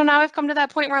 And so now I've come to that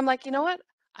point where I'm like, you know what?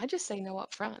 I just say no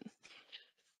up front.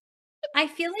 I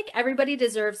feel like everybody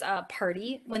deserves a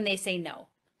party when they say no.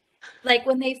 Like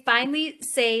when they finally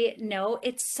say no,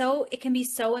 it can be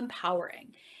so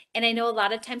empowering. And I know a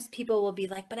lot of times people will be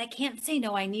like, but I can't say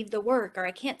no, I need the work, or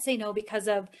I can't say no because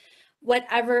of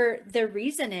whatever the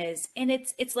reason is. And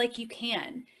it's like you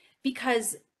can,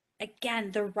 because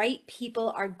again, the right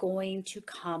people are going to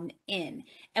come in.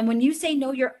 And when you say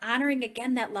no, you're honoring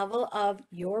again that level of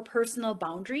your personal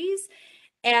boundaries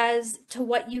as to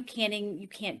what you can and you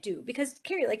can't do. Because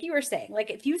Carrie, like you were saying, like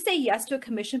if you say yes to a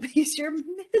commission piece, you're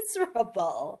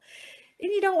miserable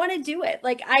and you don't want to do it.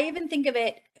 Like I even think of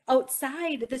it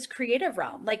outside this creative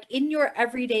realm, like in your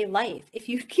everyday life. If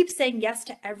you keep saying yes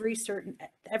to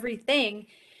everything,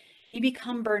 you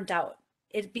become burnt out.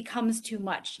 It becomes too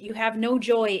much. You have no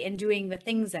joy in doing the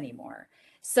things anymore.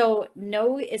 So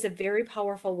no is a very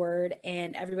powerful word,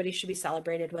 and everybody should be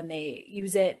celebrated when they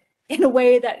use it in a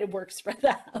way that it works for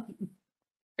them.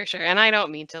 For sure. And I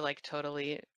don't mean to like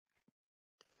totally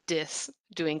diss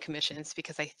doing commissions,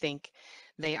 because I think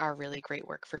they are really great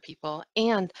work for people.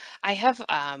 And I have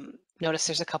noticed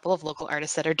there's a couple of local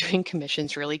artists that are doing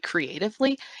commissions really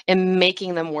creatively and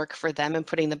making them work for them and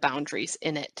putting the boundaries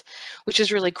in it, which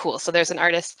is really cool. So there's an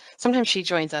artist, sometimes she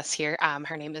joins us here.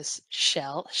 Her name is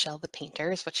Shell the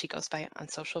Painter is what she goes by on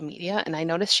social media. And I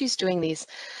noticed she's doing these,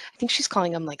 I think she's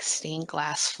calling them like stained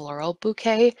glass floral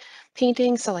bouquet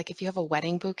paintings. So like if you have a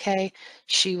wedding bouquet,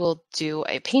 she will do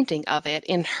a painting of it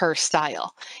in her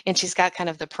style, and she's got kind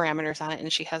of the parameters on it,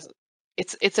 and she has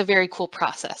it's a very cool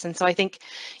process. And so I think,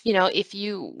 if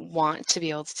you want to be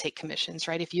able to take commissions,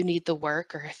 right, if you need the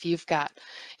work, or if you've got,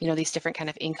 these different kind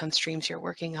of income streams you're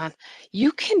working on,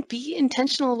 you can be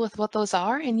intentional with what those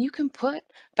are, and you can put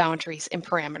boundaries and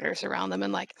parameters around them,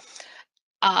 and like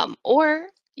or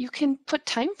you can put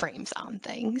time frames on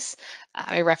things.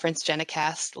 I referenced Jenna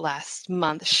Cast last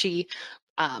month. She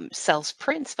sells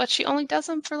prints, but she only does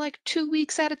them for like 2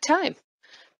 weeks at a time,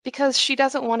 because she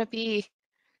doesn't want to be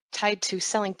tied to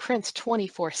selling prints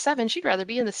 24/7. She'd rather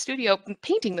be in the studio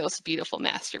painting those beautiful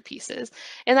masterpieces,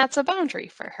 and that's a boundary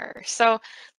for her. So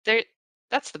there,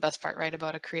 that's the best part, right,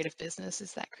 about a creative business,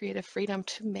 is that creative freedom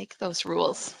to make those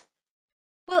rules.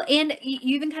 Well, and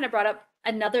you even kind of brought up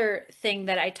another thing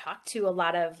that I talk to a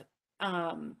lot of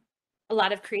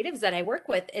creatives that I work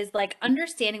with, is like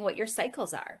understanding what your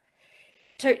cycles are.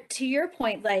 To your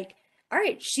point, like, all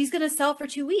right, she's going to sell for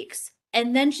 2 weeks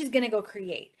and then she's going to go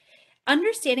create.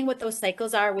 Understanding what those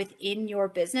cycles are within your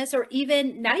business, or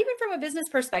even not even from a business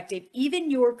perspective, even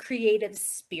your creative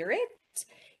spirit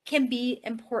can be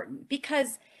important,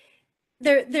 because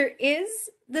there is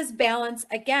this balance.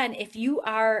 Again, if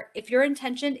your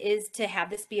intention is to have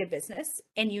this be a business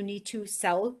and you need to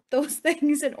sell those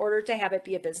things in order to have it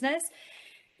be a business,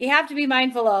 you have to be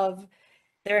mindful of,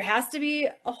 there has to be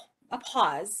a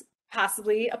pause,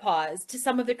 possibly a pause to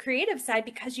some of the creative side,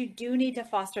 because you do need to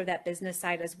foster that business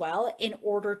side as well in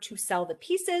order to sell the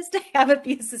pieces to have it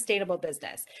be a sustainable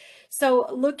business. So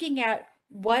looking at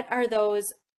what are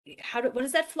those, what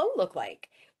does that flow look like?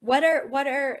 What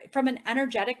are from an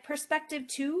energetic perspective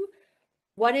too?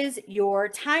 What is your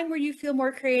time where you feel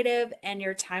more creative and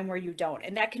your time where you don't?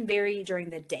 And that can vary during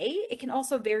the day. It can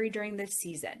also vary during the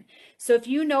season. So if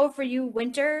you know for you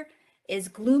winter is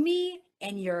gloomy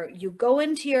and you go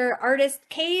into your artist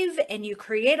cave and you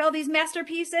create all these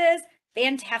masterpieces,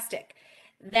 fantastic.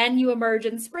 Then you emerge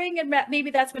in spring, and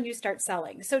maybe that's when you start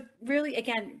selling. So really,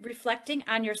 again, reflecting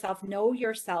on yourself, know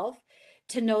yourself,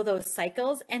 to know those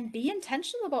cycles, and be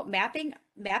intentional about mapping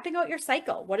out your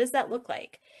cycle. What does that look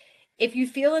like? If you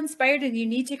feel inspired and you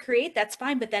need to create, that's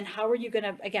fine. But then how are you going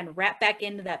to, again, wrap back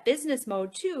into that business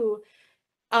mode too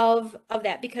of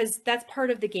that? Because that's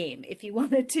part of the game. If you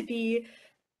want it to be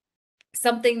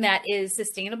something that is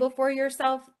sustainable for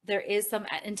yourself, there is some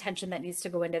intention that needs to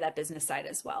go into that business side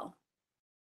as well.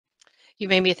 You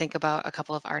made me think about a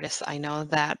couple of artists I know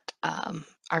that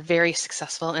are very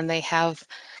successful, and they have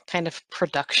kind of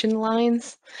production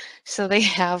lines. So they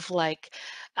have like,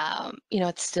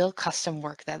 it's still custom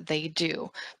work that they do,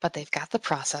 but they've got the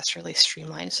process really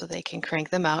streamlined so they can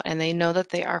crank them out, and they know that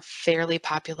they are fairly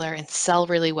popular and sell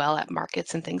really well at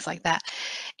markets and things like that.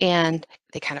 And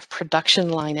they kind of production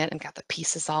line it and got the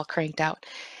pieces all cranked out.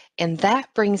 And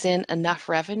that brings in enough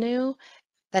revenue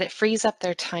that it frees up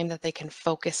their time that they can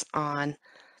focus on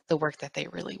the work that they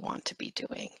really want to be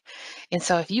doing. And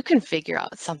so if you can figure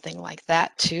out something like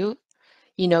that too,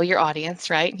 you know your audience,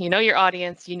 right? You know your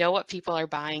audience, you know what people are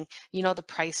buying, you know the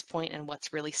price point and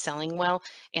what's really selling well,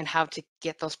 and how to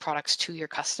get those products to your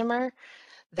customer,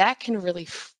 that can really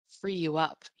free you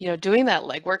up. Doing that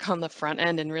legwork on the front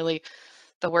end, and really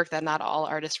the work that not all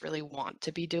artists really want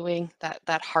to be doing,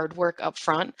 that hard work up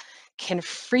front, can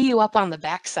free you up on the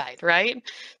backside, right?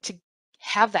 To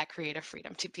have that creative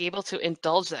freedom, to be able to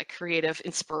indulge that creative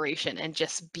inspiration and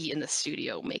just be in the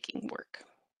studio making work.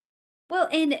 Well,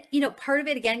 and part of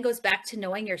it again goes back to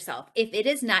knowing yourself. If it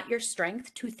is not your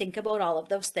strength to think about all of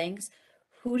those things,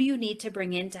 who do you need to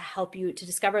bring in to help you to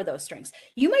discover those strengths?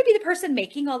 You might be the person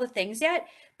making all the things yet,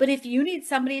 but if you need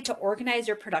somebody to organize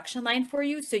your production line for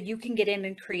you so you can get in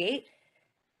and create,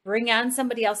 bring on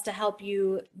somebody else to help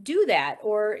you do that.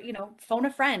 Or, phone a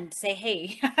friend, say,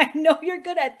 hey, I know you're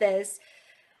good at this,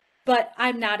 but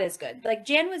I'm not as good. Like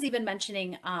Jan was even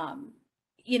mentioning,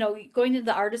 going to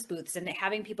the artist booths and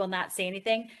having people not say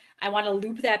anything. I want to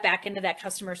loop that back into that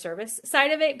customer service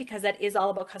side of it, because that is all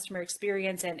about customer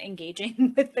experience and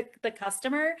engaging with the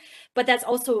customer. But that's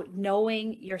also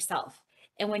knowing yourself.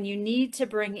 And when you need to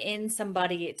bring in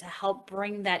somebody to help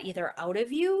bring that either out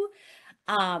of you,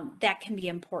 that can be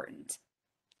important.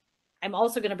 I'm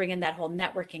also going to bring in that whole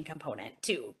networking component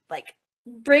too. Like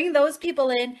bring those people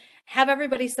in, have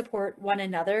everybody support one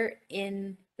another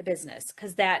in the business,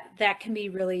 because that can be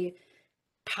really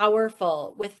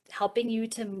powerful with helping you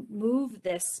to move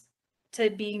this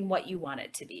to being what you want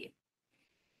it to be.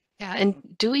 Yeah, and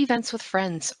do events with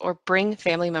friends or bring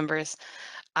family members.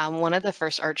 One of the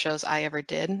first art shows I ever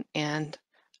did, and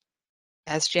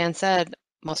as Jan said,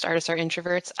 most artists are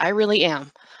introverts. I really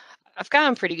am. I've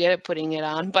gotten pretty good at putting it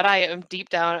on, but I am deep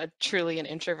down truly an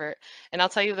introvert. And I'll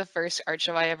tell you, the first art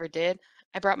show I ever did,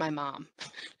 I brought my mom,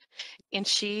 and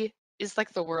she is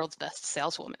like the world's best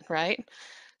saleswoman, right?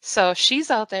 So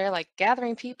she's out there like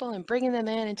gathering people and bringing them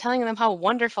in and telling them how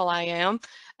wonderful I am.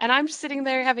 And I'm just sitting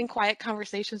there having quiet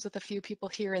conversations with a few people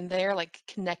here and there, like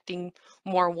connecting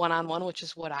more one-on-one, which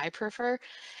is what I prefer.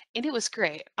 And it was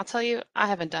great. I'll tell you, I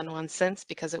haven't done one since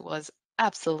because it was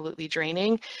absolutely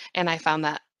draining. And I found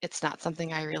that it's not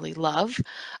something I really love.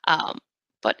 Um,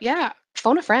 but yeah,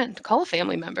 phone a friend, call a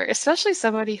family member, especially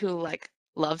somebody who like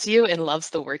loves you and loves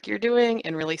the work you're doing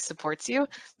and really supports you.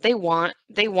 They want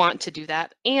to do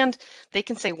that, and they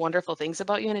can say wonderful things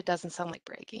about you, and it doesn't sound like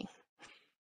bragging.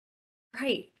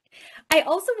 Right. I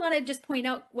also want to just point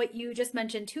out what you just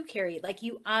mentioned too, Carrie. Like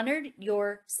you honored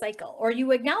your cycle, or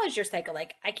you acknowledged your cycle.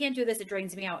 Like, I can't do this, it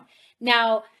drains me out.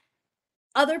 Now,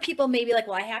 other people may be like,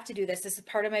 well, I have to do this. This is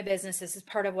part of my business. This is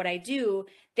part of what I do.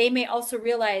 They may also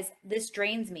realize this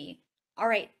drains me. All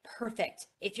right, perfect.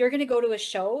 If you're going to go to a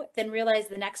show, then realize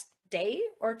the next day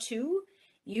or two,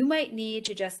 you might need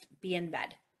to just be in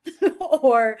bed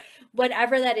or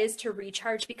whatever that is to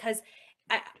recharge. Because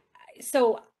I,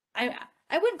 so I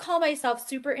wouldn't call myself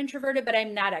super introverted, but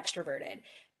I'm not extroverted.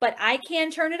 But I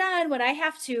can turn it on when I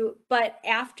have to. But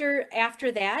after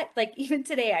that, like even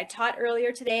today, I taught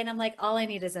earlier today, and I'm like, all I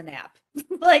need is a nap.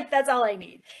 Like that's all I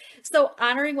need. So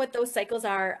honoring what those cycles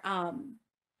are,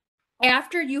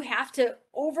 after you have to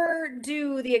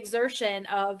overdo the exertion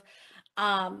of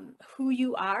who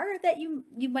you are, that you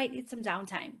might need some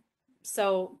downtime.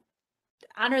 So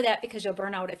honor that, because you'll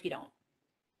burn out if you don't.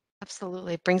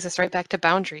 Absolutely. It brings us right back to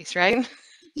boundaries, right?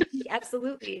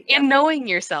 Absolutely. And Yep. knowing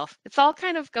yourself. It's all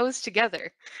kind of goes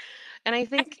together. And I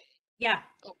think, Yeah.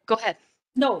 oh, go ahead.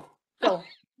 No, go.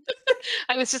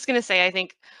 I was just going to say, I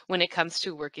think when it comes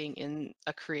to working in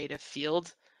a creative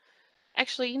field,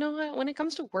 actually, you know what? When it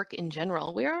comes to work in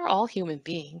general, we are all human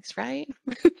beings, right?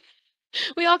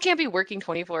 We all can't be working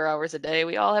 24 hours a day.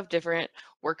 We all have different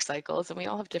work cycles, and we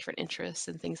all have different interests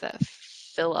and things that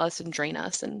fill us and drain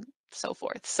us and so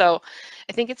forth. So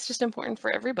I think it's just important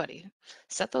for everybody.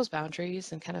 Set those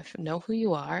boundaries and kind of know who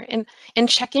you are, and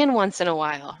check in once in a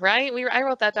while, right? I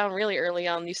wrote that down really early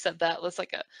on. You said that was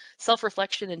like a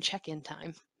self-reflection and check-in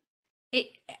time. It,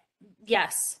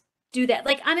 yes, do that.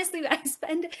 Like honestly, I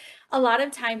spend a lot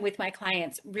of time with my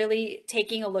clients really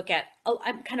taking a look at,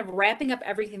 I'm kind of wrapping up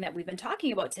everything that we've been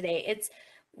talking about today. It's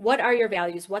what are your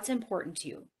values? What's important to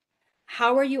you?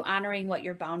 How are you honoring what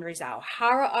your boundaries are?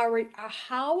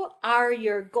 How are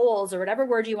your goals, or whatever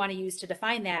word you want to use to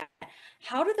define that?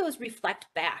 How do those reflect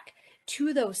back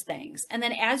to those things? And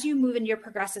then as you move and you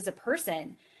progress as a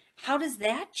person, how does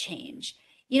that change?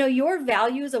 Your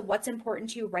values of what's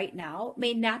important to you right now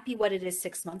may not be what it is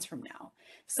 6 months from now.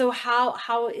 So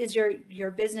how is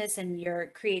your business and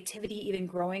your creativity even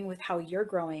growing with how you're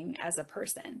growing as a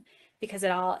person? Because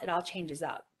it all changes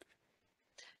up.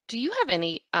 Do you have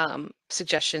any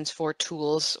suggestions for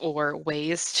tools or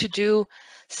ways to do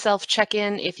self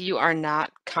check-in if you are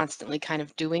not constantly kind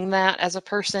of doing that as a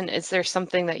person? Is there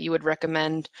something that you would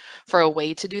recommend for a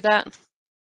way to do that?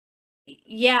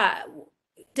 Yeah.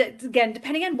 Again,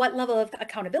 depending on what level of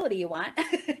accountability you want,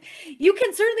 you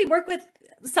can certainly work with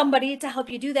somebody to help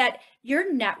you do that.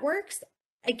 Your networks,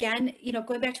 again,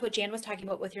 going back to what Jan was talking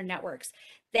about with your networks,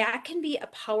 that can be a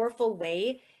powerful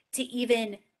way to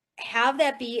even have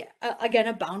that be, again,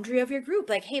 a boundary of your group.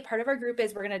 Like, hey, part of our group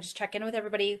is we're going to just check in with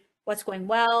everybody, what's going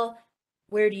well,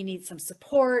 Where do you need some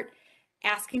support?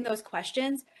 Asking those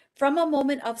questions from a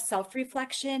moment of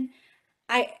self-reflection.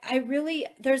 I really,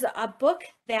 there's a book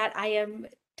that I am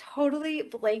totally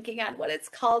blanking on what it's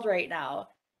called right now.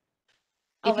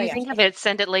 Oh If my you gosh. think of it,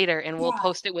 send it later and we'll Yeah.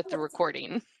 post it with the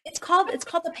recording. It's called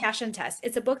The Passion Test.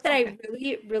 It's a book that Okay. I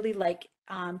really, really like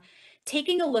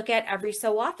taking a look at every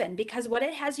so often, because what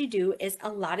it has you do is a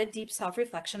lot of deep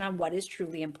self-reflection on what is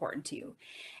truly important to you.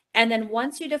 And then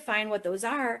once you define what those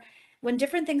are, when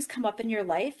different things come up in your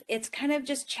life, it's kind of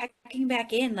just checking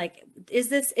back in, like, is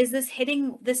this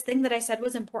hitting this thing that I said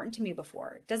was important to me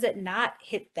before? Does it not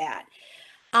hit that?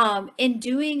 In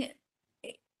doing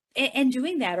and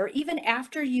doing that, or even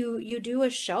after you do a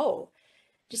show,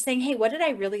 just saying, hey, what did I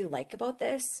really like about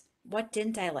this? What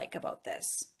didn't I like about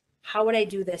this? How would I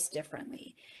do this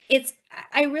differently?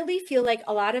 I really feel like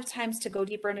a lot of times, to go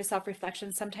deeper into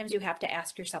self-reflection, sometimes you have to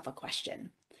ask yourself a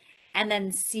question and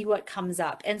then see what comes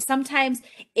up. And sometimes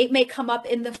it may come up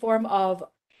in the form of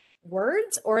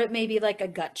words, or it may be like a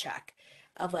gut check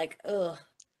of like, ugh,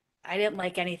 I didn't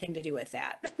like anything to do with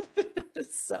that.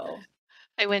 So,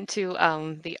 I went to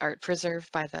the art preserve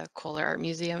by the Kohler Art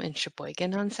Museum in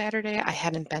Sheboygan on Saturday. I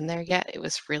hadn't been there yet. It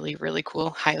was really, really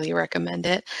cool. Highly recommend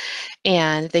it.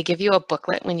 And they give you a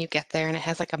booklet when you get there, and it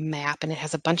has like a map and it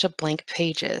has a bunch of blank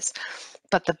pages.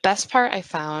 But the best part I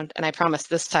found, and I promise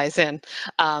this ties in,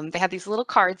 they had these little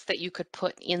cards that you could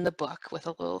put in the book with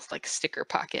a little like sticker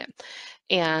pocket.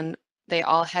 And they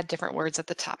all had different words at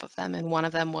the top of them, and one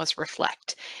of them was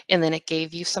reflect. And then it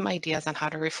gave you some ideas on how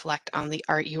to reflect on the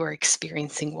art you were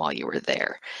experiencing while you were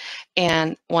there.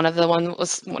 And one of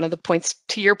the points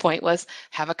to your point was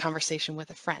have a conversation with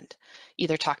a friend.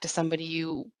 Either talk to somebody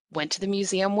you went to the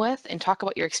museum with and talk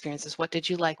about your experiences. What did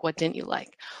you like? What didn't you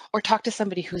like? Or talk to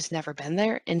somebody who's never been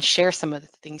there and share some of the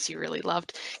things you really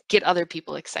loved. Get other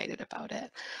people excited about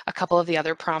it. A couple of the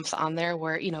other prompts on there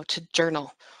were, to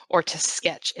journal or to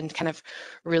sketch and kind of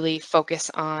really focus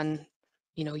on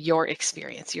your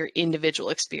experience, your individual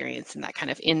experience, and that kind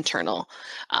of internal.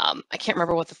 I can't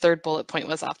remember what the third bullet point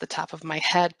was off the top of my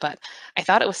head, but I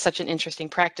thought it was such an interesting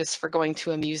practice for going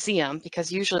to a museum,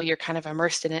 because usually you're kind of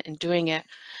immersed in it and doing it,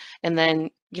 and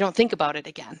then you don't think about it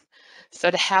again.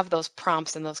 So to have those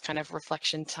prompts and those kind of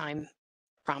reflection time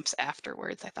prompts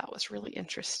afterwards, I thought was really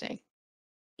interesting.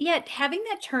 yeah, having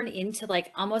that turn into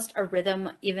like almost a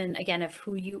rhythm, even again, of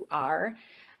who you are,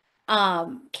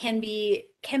 can be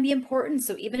important.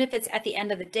 So even if it's at the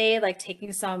end of the day, like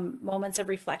taking some moments of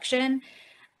reflection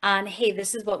on, hey,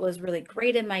 this is what was really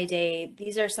great in my day.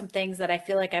 These are some things that I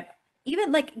feel like I've,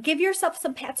 even like, give yourself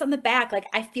some pats on the back. Like,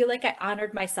 I feel like I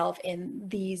honored myself in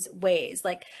these ways.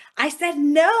 Like, I said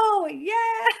no, yeah,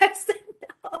 I said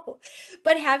no.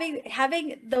 But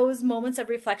having those moments of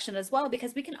reflection as well,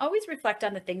 because we can always reflect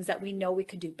on the things that we know we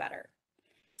could do better.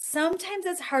 Sometimes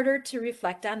it's harder to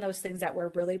reflect on those things that we're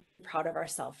really proud of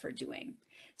ourselves for doing.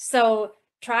 So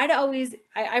try to always,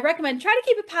 I recommend, try to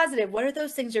keep it positive. What are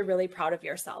those things you're really proud of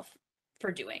yourself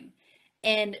for doing?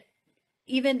 And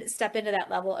even step into that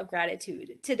level of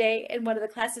gratitude. Today, in one of the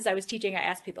classes I was teaching, I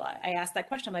asked that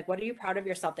question. I'm like, what are you proud of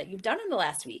yourself that you've done in the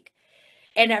last week?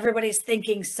 And everybody's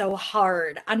thinking so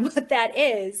hard on what that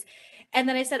is. And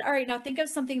then I said, all right, now think of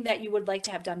something that you would like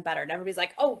to have done better. And everybody's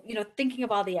like, oh, thinking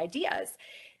of all the ideas.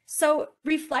 So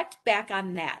reflect back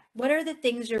on that. What are the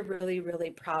things you're really,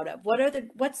 really proud of?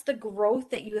 What's the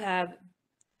growth that you have,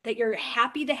 that you're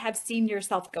happy to have seen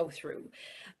yourself go through?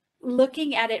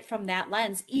 Looking at it from that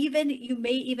lens, you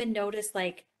may even notice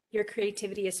like your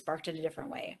creativity is sparked in a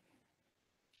different way.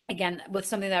 Again, with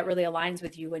something that really aligns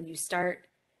with you when you start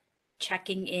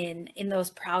checking in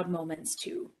those proud moments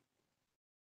too.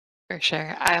 For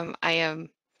sure. I am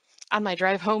on my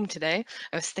drive home today.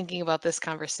 I was thinking about this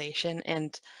conversation,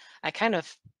 and I kind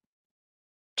of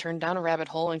turned down a rabbit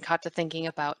hole and caught to thinking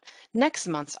about next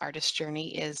month's artist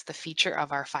journey is the feature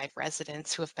of our 5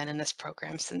 residents who have been in this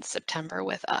program since September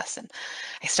with us. And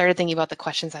I started thinking about the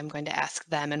questions I'm going to ask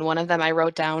them. And one of them I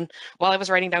wrote down while I was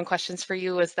writing down questions for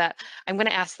you was that I'm going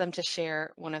to ask them to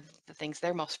share one of the things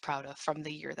they're most proud of from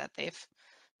the year that they've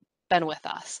been with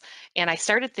us. And I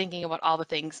started thinking about all the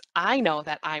things I know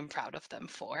that I'm proud of them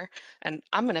for. And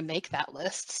I'm going to make that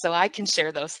list so I can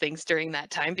share those things during that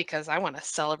time, because I want to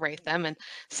celebrate them. And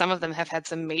some of them have had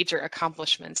some major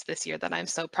accomplishments this year that I'm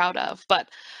so proud of. But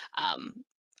um,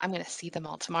 I'm going to see them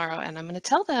all tomorrow, and I'm going to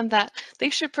tell them that they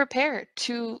should prepare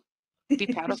to be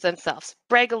proud of themselves,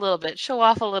 brag a little bit, show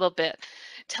off a little bit,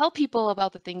 tell people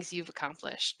about the things you've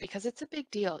accomplished, because it's a big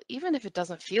deal. Even if it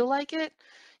doesn't feel like it,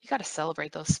 you got to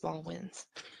celebrate those small wins.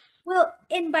 Well,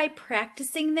 and by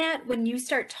practicing that, when you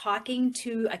start talking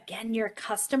to, again, your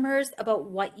customers about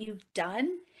what you've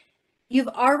done, you've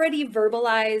already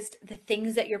verbalized the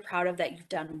things that you're proud of that you've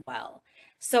done well.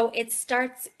 So it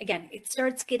starts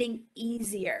getting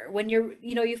easier when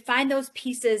you find those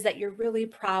pieces that you're really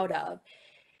proud of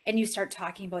and you start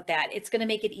talking about that. It's going to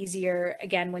make it easier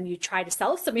again when you try to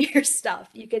sell some of your stuff.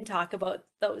 You can talk about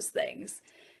those things.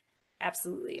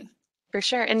 Absolutely. For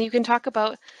sure. And you can talk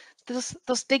about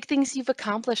those big things you've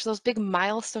accomplished, those big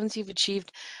milestones you've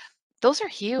achieved. Those are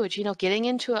huge, getting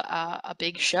into a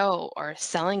big show or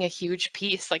selling a huge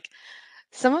piece. Like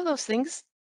some of those things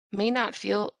may not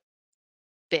feel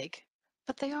big,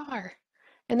 but they are,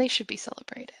 and they should be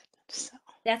celebrated. So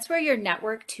That's where your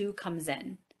network too comes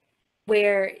in,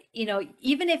 where,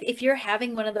 even if you're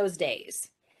having one of those days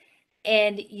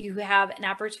and you have an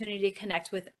opportunity to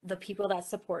connect with the people that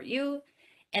support you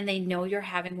and they know you're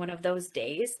having one of those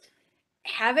days,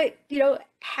 have them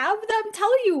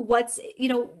tell you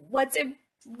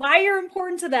why you're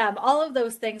important to them, all of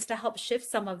those things to help shift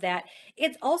some of that.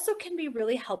 It also can be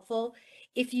really helpful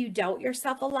if you doubt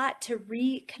yourself a lot to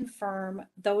reconfirm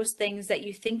those things that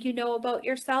you think you know about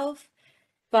yourself,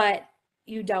 but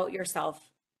you doubt yourself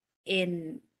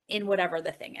in whatever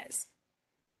the thing is.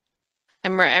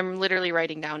 I'm literally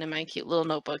writing down in my cute little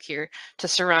notebook here to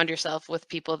surround yourself with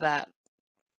people that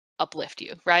uplift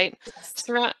you, right? Yes.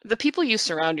 The people you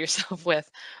surround yourself with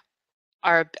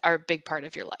are a big part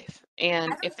of your life.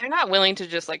 And if they're not willing to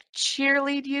just like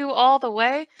cheerlead you all the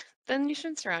way, then you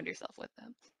shouldn't surround yourself with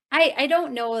them. I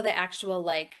don't know the actual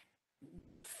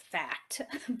fact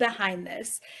behind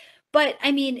this, but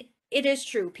I mean, it is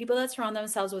true. People that surround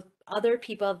themselves with other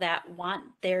people that want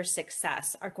their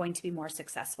success are going to be more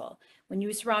successful. When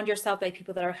you surround yourself by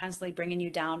people that are constantly bringing you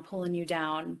down, pulling you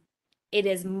down, it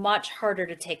is much harder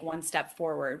to take one step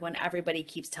forward when everybody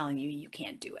keeps telling you you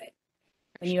can't do it.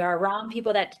 When you are around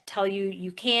people that tell you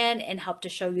you can and help to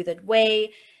show you the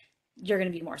way, you're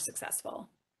going to be more successful.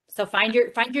 So find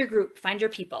your group, find your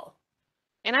people.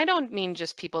 And I don't mean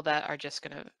just people that are just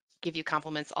going to give you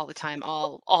compliments all the time,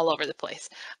 all over the place.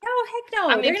 Oh, heck no.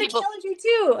 I mean, They're going to challenge you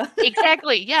too.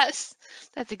 Exactly. Yes.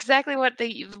 That's exactly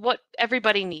what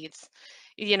everybody needs.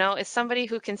 Is somebody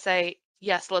who can say,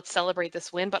 yes, let's celebrate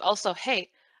this win, but also, hey,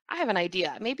 I have an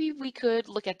idea. Maybe we could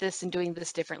look at this and doing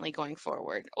this differently going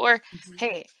forward. Or,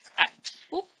 hey,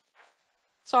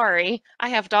 sorry, I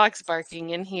have dogs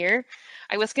barking in here.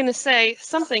 I was going to say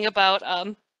something about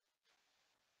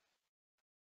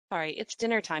sorry, it's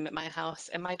dinner time at my house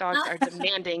and my dogs are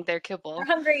demanding their kibble. They're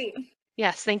hungry.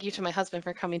 Yes, thank you to my husband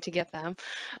for coming to get them.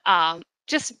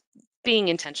 Just being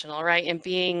intentional, right? And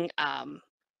being,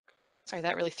 sorry,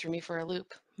 that really threw me for a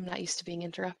loop. I'm not used to being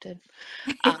interrupted.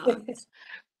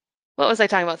 What was I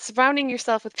talking about? Surrounding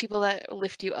yourself with people that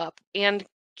lift you up and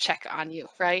check on you,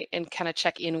 right? And kind of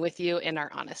check in with you and are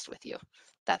honest with you.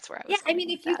 That's where I was Yeah, I going mean,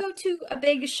 with if you that. go to a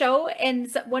big show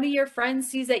and one of your friends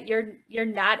sees that you're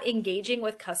not engaging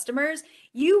with customers,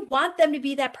 you want them to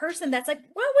be that person that's like,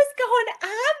 what was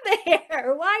going on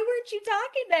there? Why weren't you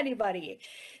talking to anybody?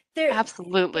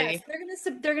 Absolutely. Yes,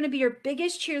 they're gonna be your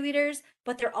biggest cheerleaders,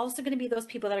 but they're also gonna be those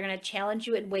people that are gonna challenge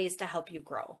you in ways to help you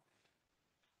grow.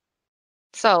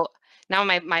 So now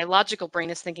my logical brain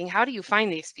is thinking, how do you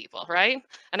find these people, right?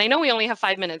 And I know we only have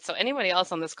 5 minutes, so anybody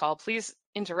else on this call, please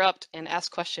interrupt and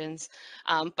ask questions.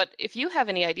 But if you have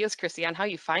any ideas, Krissy, on how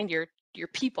you find your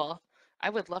people, I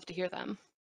would love to hear them.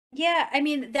 Yeah, I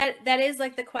mean that is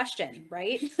like the question,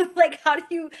 right? Like how do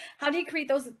you create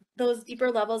those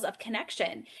deeper levels of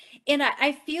connection? And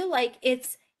I feel like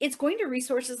it's going to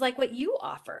resources like what you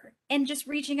offer and just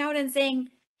reaching out and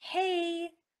saying, "Hey,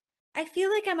 I feel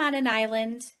like I'm on an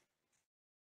island.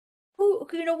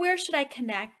 Where should I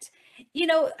connect?"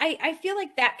 I feel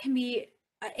like that can be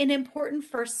an important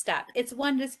first step. It's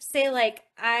one to say like,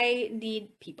 I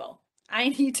need people. I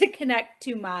need to connect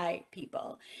to my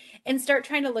people and start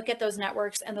trying to look at those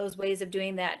networks and those ways of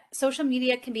doing that. Social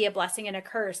media can be a blessing and a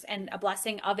curse, and a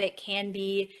blessing of it can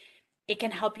be, it can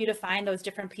help you to find those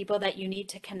different people that you need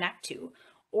to connect to,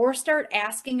 or start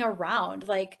asking around.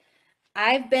 Like,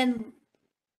 I've been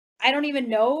I don't even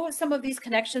know some of these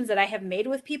connections that I have made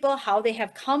with people, how they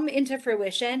have come into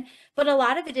fruition. But a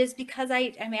lot of it is because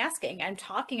I'm asking, I'm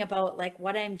talking about like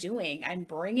what I'm doing, I'm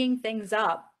bringing things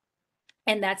up,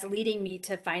 and that's leading me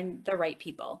to find the right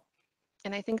people.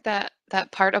 And I think that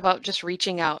part about just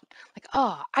reaching out, like,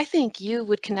 oh, I think you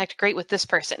would connect great with this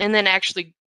person, and then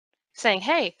actually saying,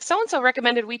 hey, so and so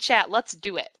recommended we chat, let's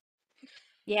do it.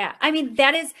 Yeah. I mean,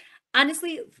 that is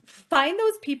honestly, find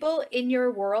those people in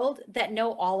your world that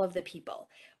know all of the people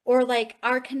or like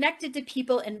are connected to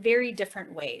people in very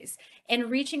different ways and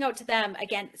reaching out to them.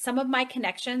 Again, some of my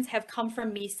connections have come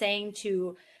from me saying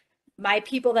to my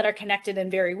people that are connected in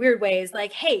very weird ways,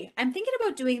 like, hey, I'm thinking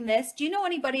about doing this. Do you know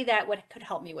anybody that could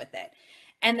help me with it?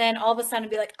 And then all of a sudden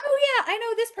be like, oh yeah, I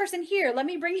know this person here. Let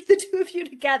me bring the two of you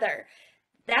together.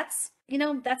 That's,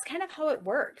 that's kind of how it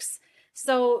works.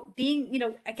 So being,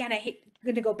 again, I hate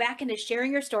going to go back into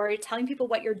sharing your story, telling people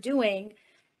what you're doing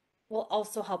will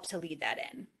also help to lead that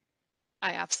in.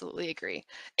 I absolutely agree.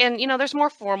 And, there's more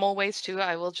formal ways too.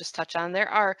 I will just touch on. There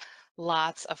are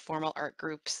lots of formal art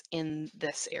groups in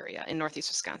this area in Northeast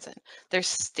Wisconsin. There's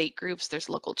state groups, there's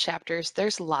local chapters,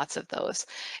 there's lots of those.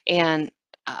 And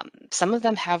some of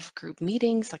them have group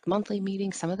meetings, like monthly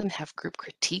meetings. Some of them have group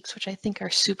critiques, which I think are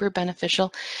super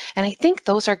beneficial. And I think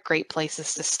those are great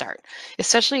places to start,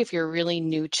 especially if you're really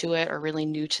new to it or really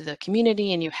new to the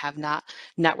community and you have not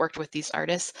networked with these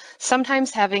artists.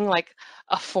 Sometimes having like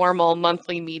a formal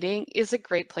monthly meeting is a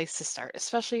great place to start,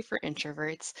 especially for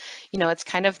introverts. It's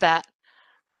kind of that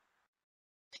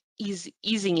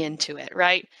easing into it,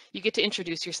 right? You get to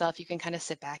introduce yourself. You can kind of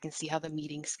sit back and see how the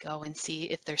meetings go and see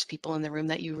if there's people in the room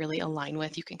that you really align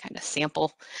with. You can kind of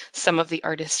sample some of the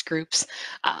artist groups.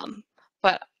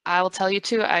 But I will tell you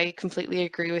too, I completely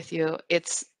agree with you.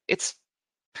 It's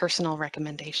personal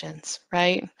recommendations,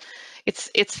 right?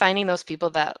 It's finding those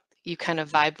people that you kind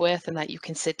of vibe with and that you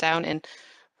can sit down and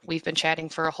we've been chatting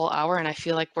for a whole hour and I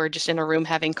feel like we're just in a room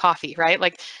having coffee, right?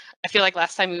 Like I feel like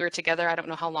last time we were together, I don't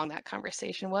know how long that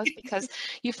conversation was because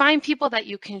you find people that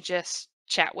you can just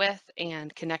chat with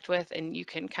and connect with and you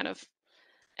can kind of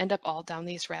end up all down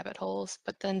these rabbit holes,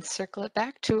 but then circle it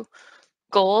back to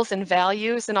goals and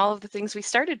values and all of the things we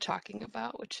started talking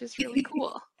about, which is really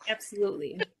cool.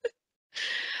 Absolutely.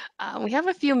 We have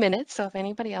a few minutes, so if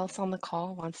anybody else on the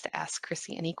call wants to ask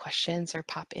Krissy any questions or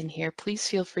pop in here, please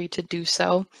feel free to do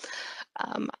so.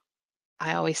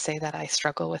 I always say that I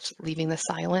struggle with leaving the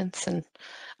silence, and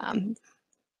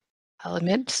I'll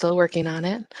admit, still working on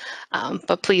it.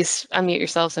 But please unmute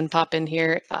yourselves and pop in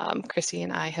here. Krissy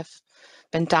and I have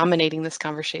been dominating this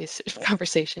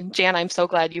conversation. Jan, I'm so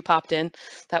glad you popped in.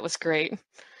 That was great.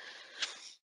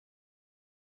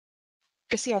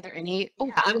 Krissy, are there any? Oh,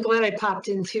 yeah, I'm glad I popped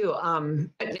in too. And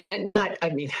not, I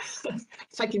mean,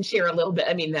 if I can share a little bit,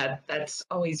 I mean, that's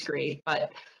always great.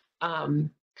 But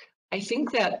I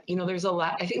think that, there's a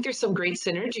lot, I think there's some great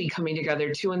synergy coming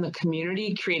together too in the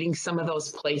community, creating some of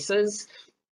those places.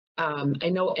 I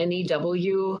know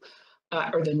NEW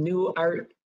or the New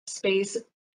Art Space,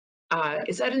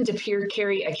 is that in De Pere,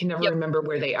 Carrie? I can never remember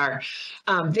where they are.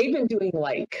 They've been doing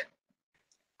like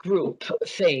group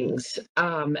things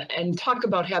and talk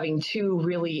about having two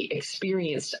really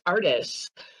experienced artists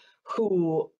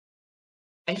who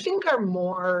I think are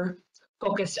more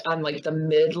focused on like the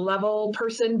mid-level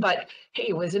person, but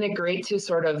hey, wasn't it great to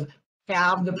sort of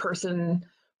have the person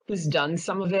who's done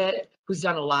some of it, who's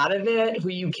done a lot of it, who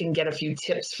you can get a few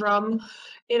tips from?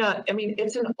 I mean,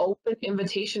 it's an open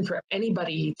invitation for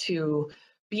anybody to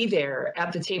be there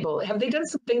at the table. Have they done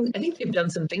something? I think they've done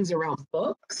some things around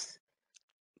books.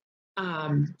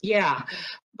 Yeah,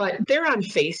 but they're on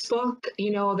Facebook.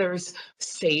 There's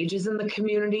sages in the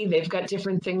community. They've got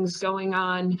different things going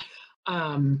on.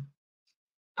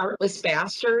 Artless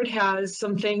Bastard has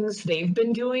some things they've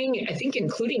been doing, I think,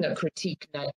 including a critique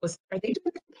night. Are they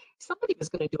doing? Somebody was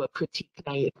going to do a critique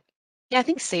night. Yeah, I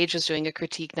think Sage was doing a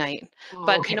critique night. Oh,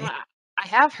 But okay. I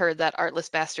have heard that Artless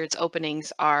Bastards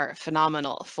openings are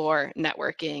phenomenal for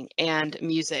networking and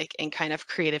music and kind of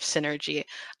creative synergy.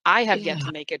 I have yet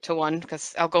to make it to one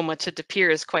because Algoma to De Pere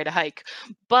is quite a hike.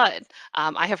 But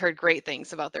I have heard great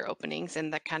things about their openings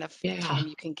and the kind of time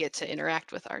you can get to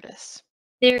interact with artists.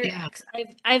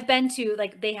 I've been to,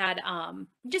 like, they had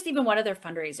just even one of their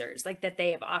fundraisers like that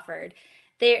they have offered.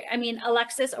 I mean,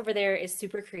 Alexis over there is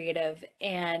super creative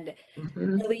and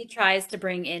really tries to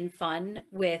bring in fun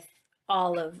with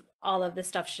all of the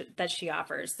stuff that she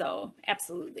offers. So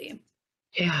absolutely.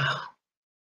 Yeah.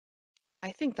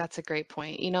 I think that's a great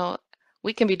point.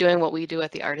 We can be doing what we do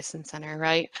at the Artisan Center,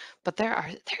 right? But there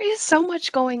is so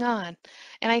much going on.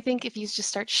 And I think if you just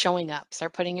start showing up,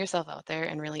 start putting yourself out there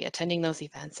and really attending those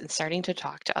events and starting to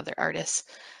talk to other artists,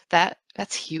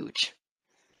 that's huge.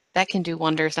 That can do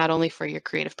wonders not only for your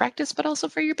creative practice, but also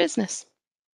for your business.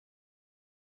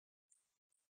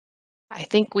 I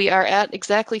think we are at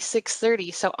exactly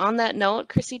 6:30. So on that note,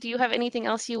 Krissy, do you have anything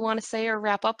else you want to say or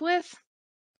wrap up with?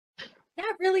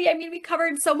 Not really. I mean, we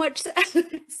covered so much,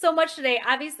 so much today.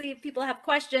 Obviously, if people have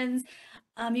questions,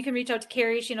 you can reach out to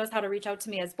Carrie. She knows how to reach out to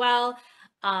me as well.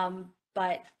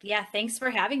 But yeah, thanks for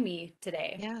having me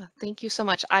today. Yeah, thank you so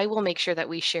much. I will make sure that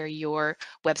we share your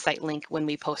website link when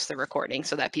we post the recording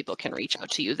so that people can reach out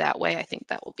to you that way. I think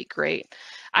that will be great.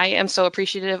 I am so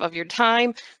appreciative of your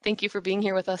time. Thank you for being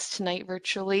here with us tonight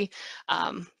virtually.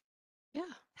 Yeah,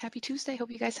 happy Tuesday.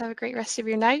 Hope you guys have a great rest of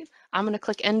your night. I'm going to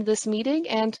click end this meeting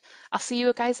and I'll see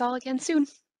you guys all again soon.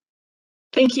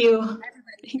 Thank you.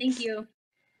 Thank Thanks. you.